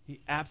 He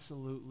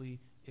absolutely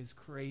is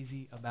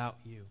crazy about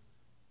you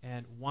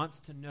and wants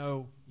to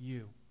know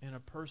you in a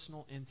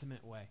personal,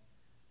 intimate way.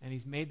 And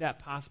he's made that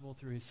possible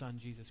through his son,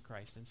 Jesus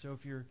Christ. And so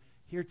if you're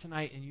here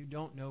tonight and you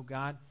don't know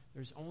God,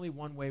 there's only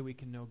one way we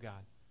can know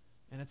God.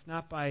 And it's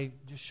not by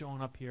just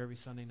showing up here every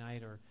Sunday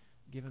night or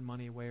giving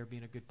money away or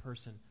being a good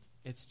person.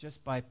 It's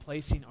just by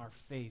placing our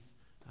faith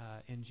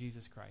in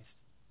Jesus Christ.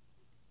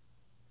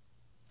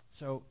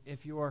 So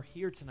if you are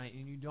here tonight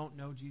and you don't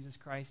know Jesus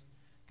Christ,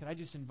 could I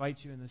just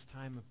invite you in this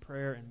time of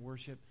prayer and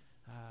worship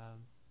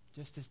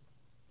just to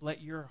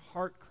let your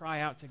heart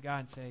cry out to God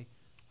and say,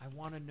 I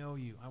want to know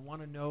you. I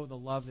want to know the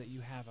love that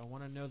you have. I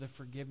want to know the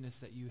forgiveness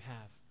that you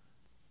have.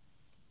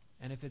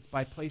 And if it's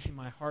by placing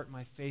my heart,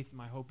 my faith, and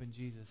my hope in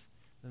Jesus,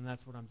 then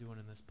that's what I'm doing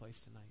in this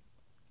place tonight.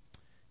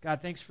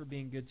 God, thanks for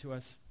being good to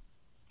us.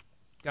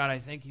 God, I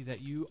thank you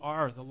that you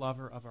are the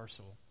lover of our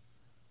soul.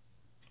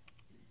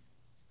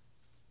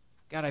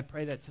 God, I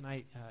pray that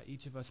tonight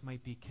each of us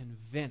might be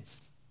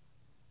convinced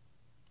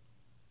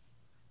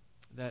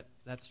that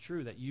that's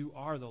true, that you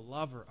are the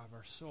lover of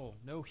our soul.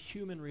 No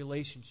human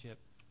relationship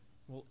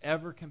will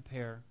ever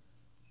compare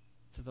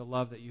to the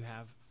love that you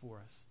have for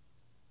us.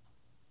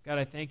 God,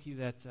 I thank you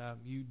that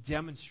you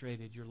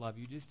demonstrated your love.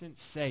 You just didn't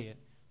say it.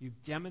 You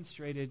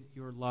demonstrated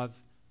your love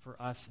for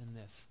us in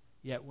this.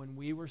 Yet when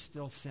we were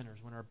still sinners,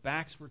 when our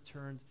backs were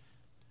turned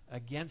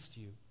against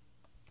you,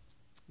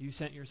 you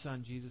sent your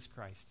son, Jesus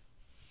Christ,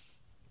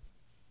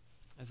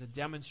 as a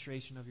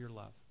demonstration of your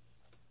love.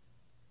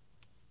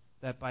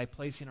 That by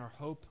placing our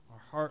hope,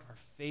 our heart, our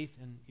faith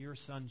in your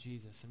son,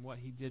 Jesus, and what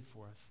he did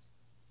for us,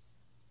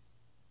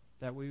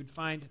 that we would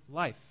find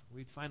life,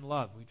 we'd find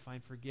love, we'd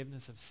find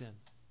forgiveness of sin.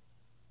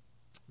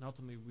 And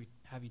ultimately, we'd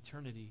have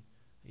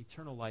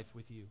eternal life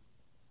with you.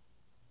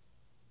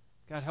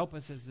 God, help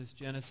us as this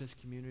Genesis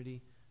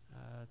community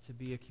to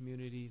be a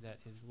community that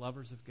is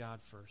lovers of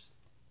God first.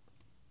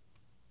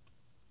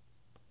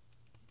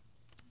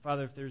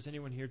 Father, if there's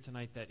anyone here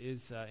tonight that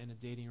is in a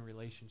dating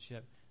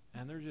relationship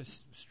and they're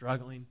just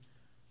struggling,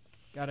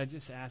 God, I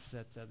just ask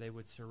that they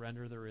would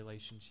surrender their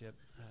relationship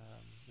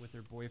with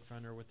their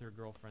boyfriend or with their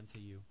girlfriend to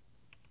you.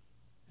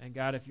 And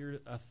God, if you're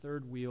a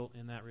third wheel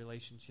in that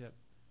relationship,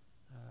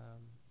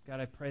 God,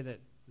 I pray that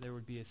there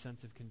would be a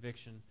sense of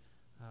conviction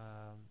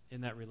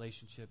in that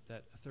relationship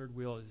that a third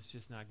wheel is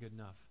just not good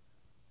enough,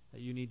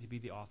 that you need to be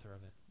the author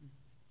of it.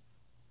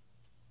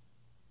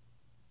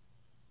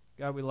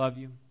 God, we love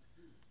you.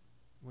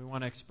 We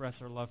want to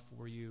express our love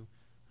for you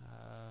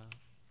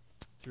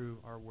through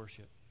our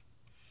worship.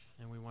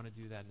 And we want to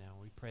do that now.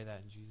 We pray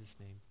that in Jesus'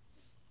 name.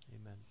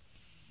 Amen.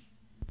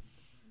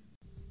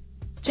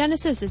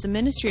 Genesis is a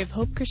ministry of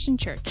Hope Christian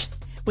Church.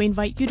 We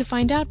invite you to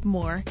find out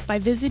more by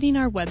visiting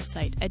our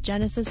website at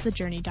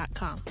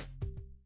genesisthejourney.com.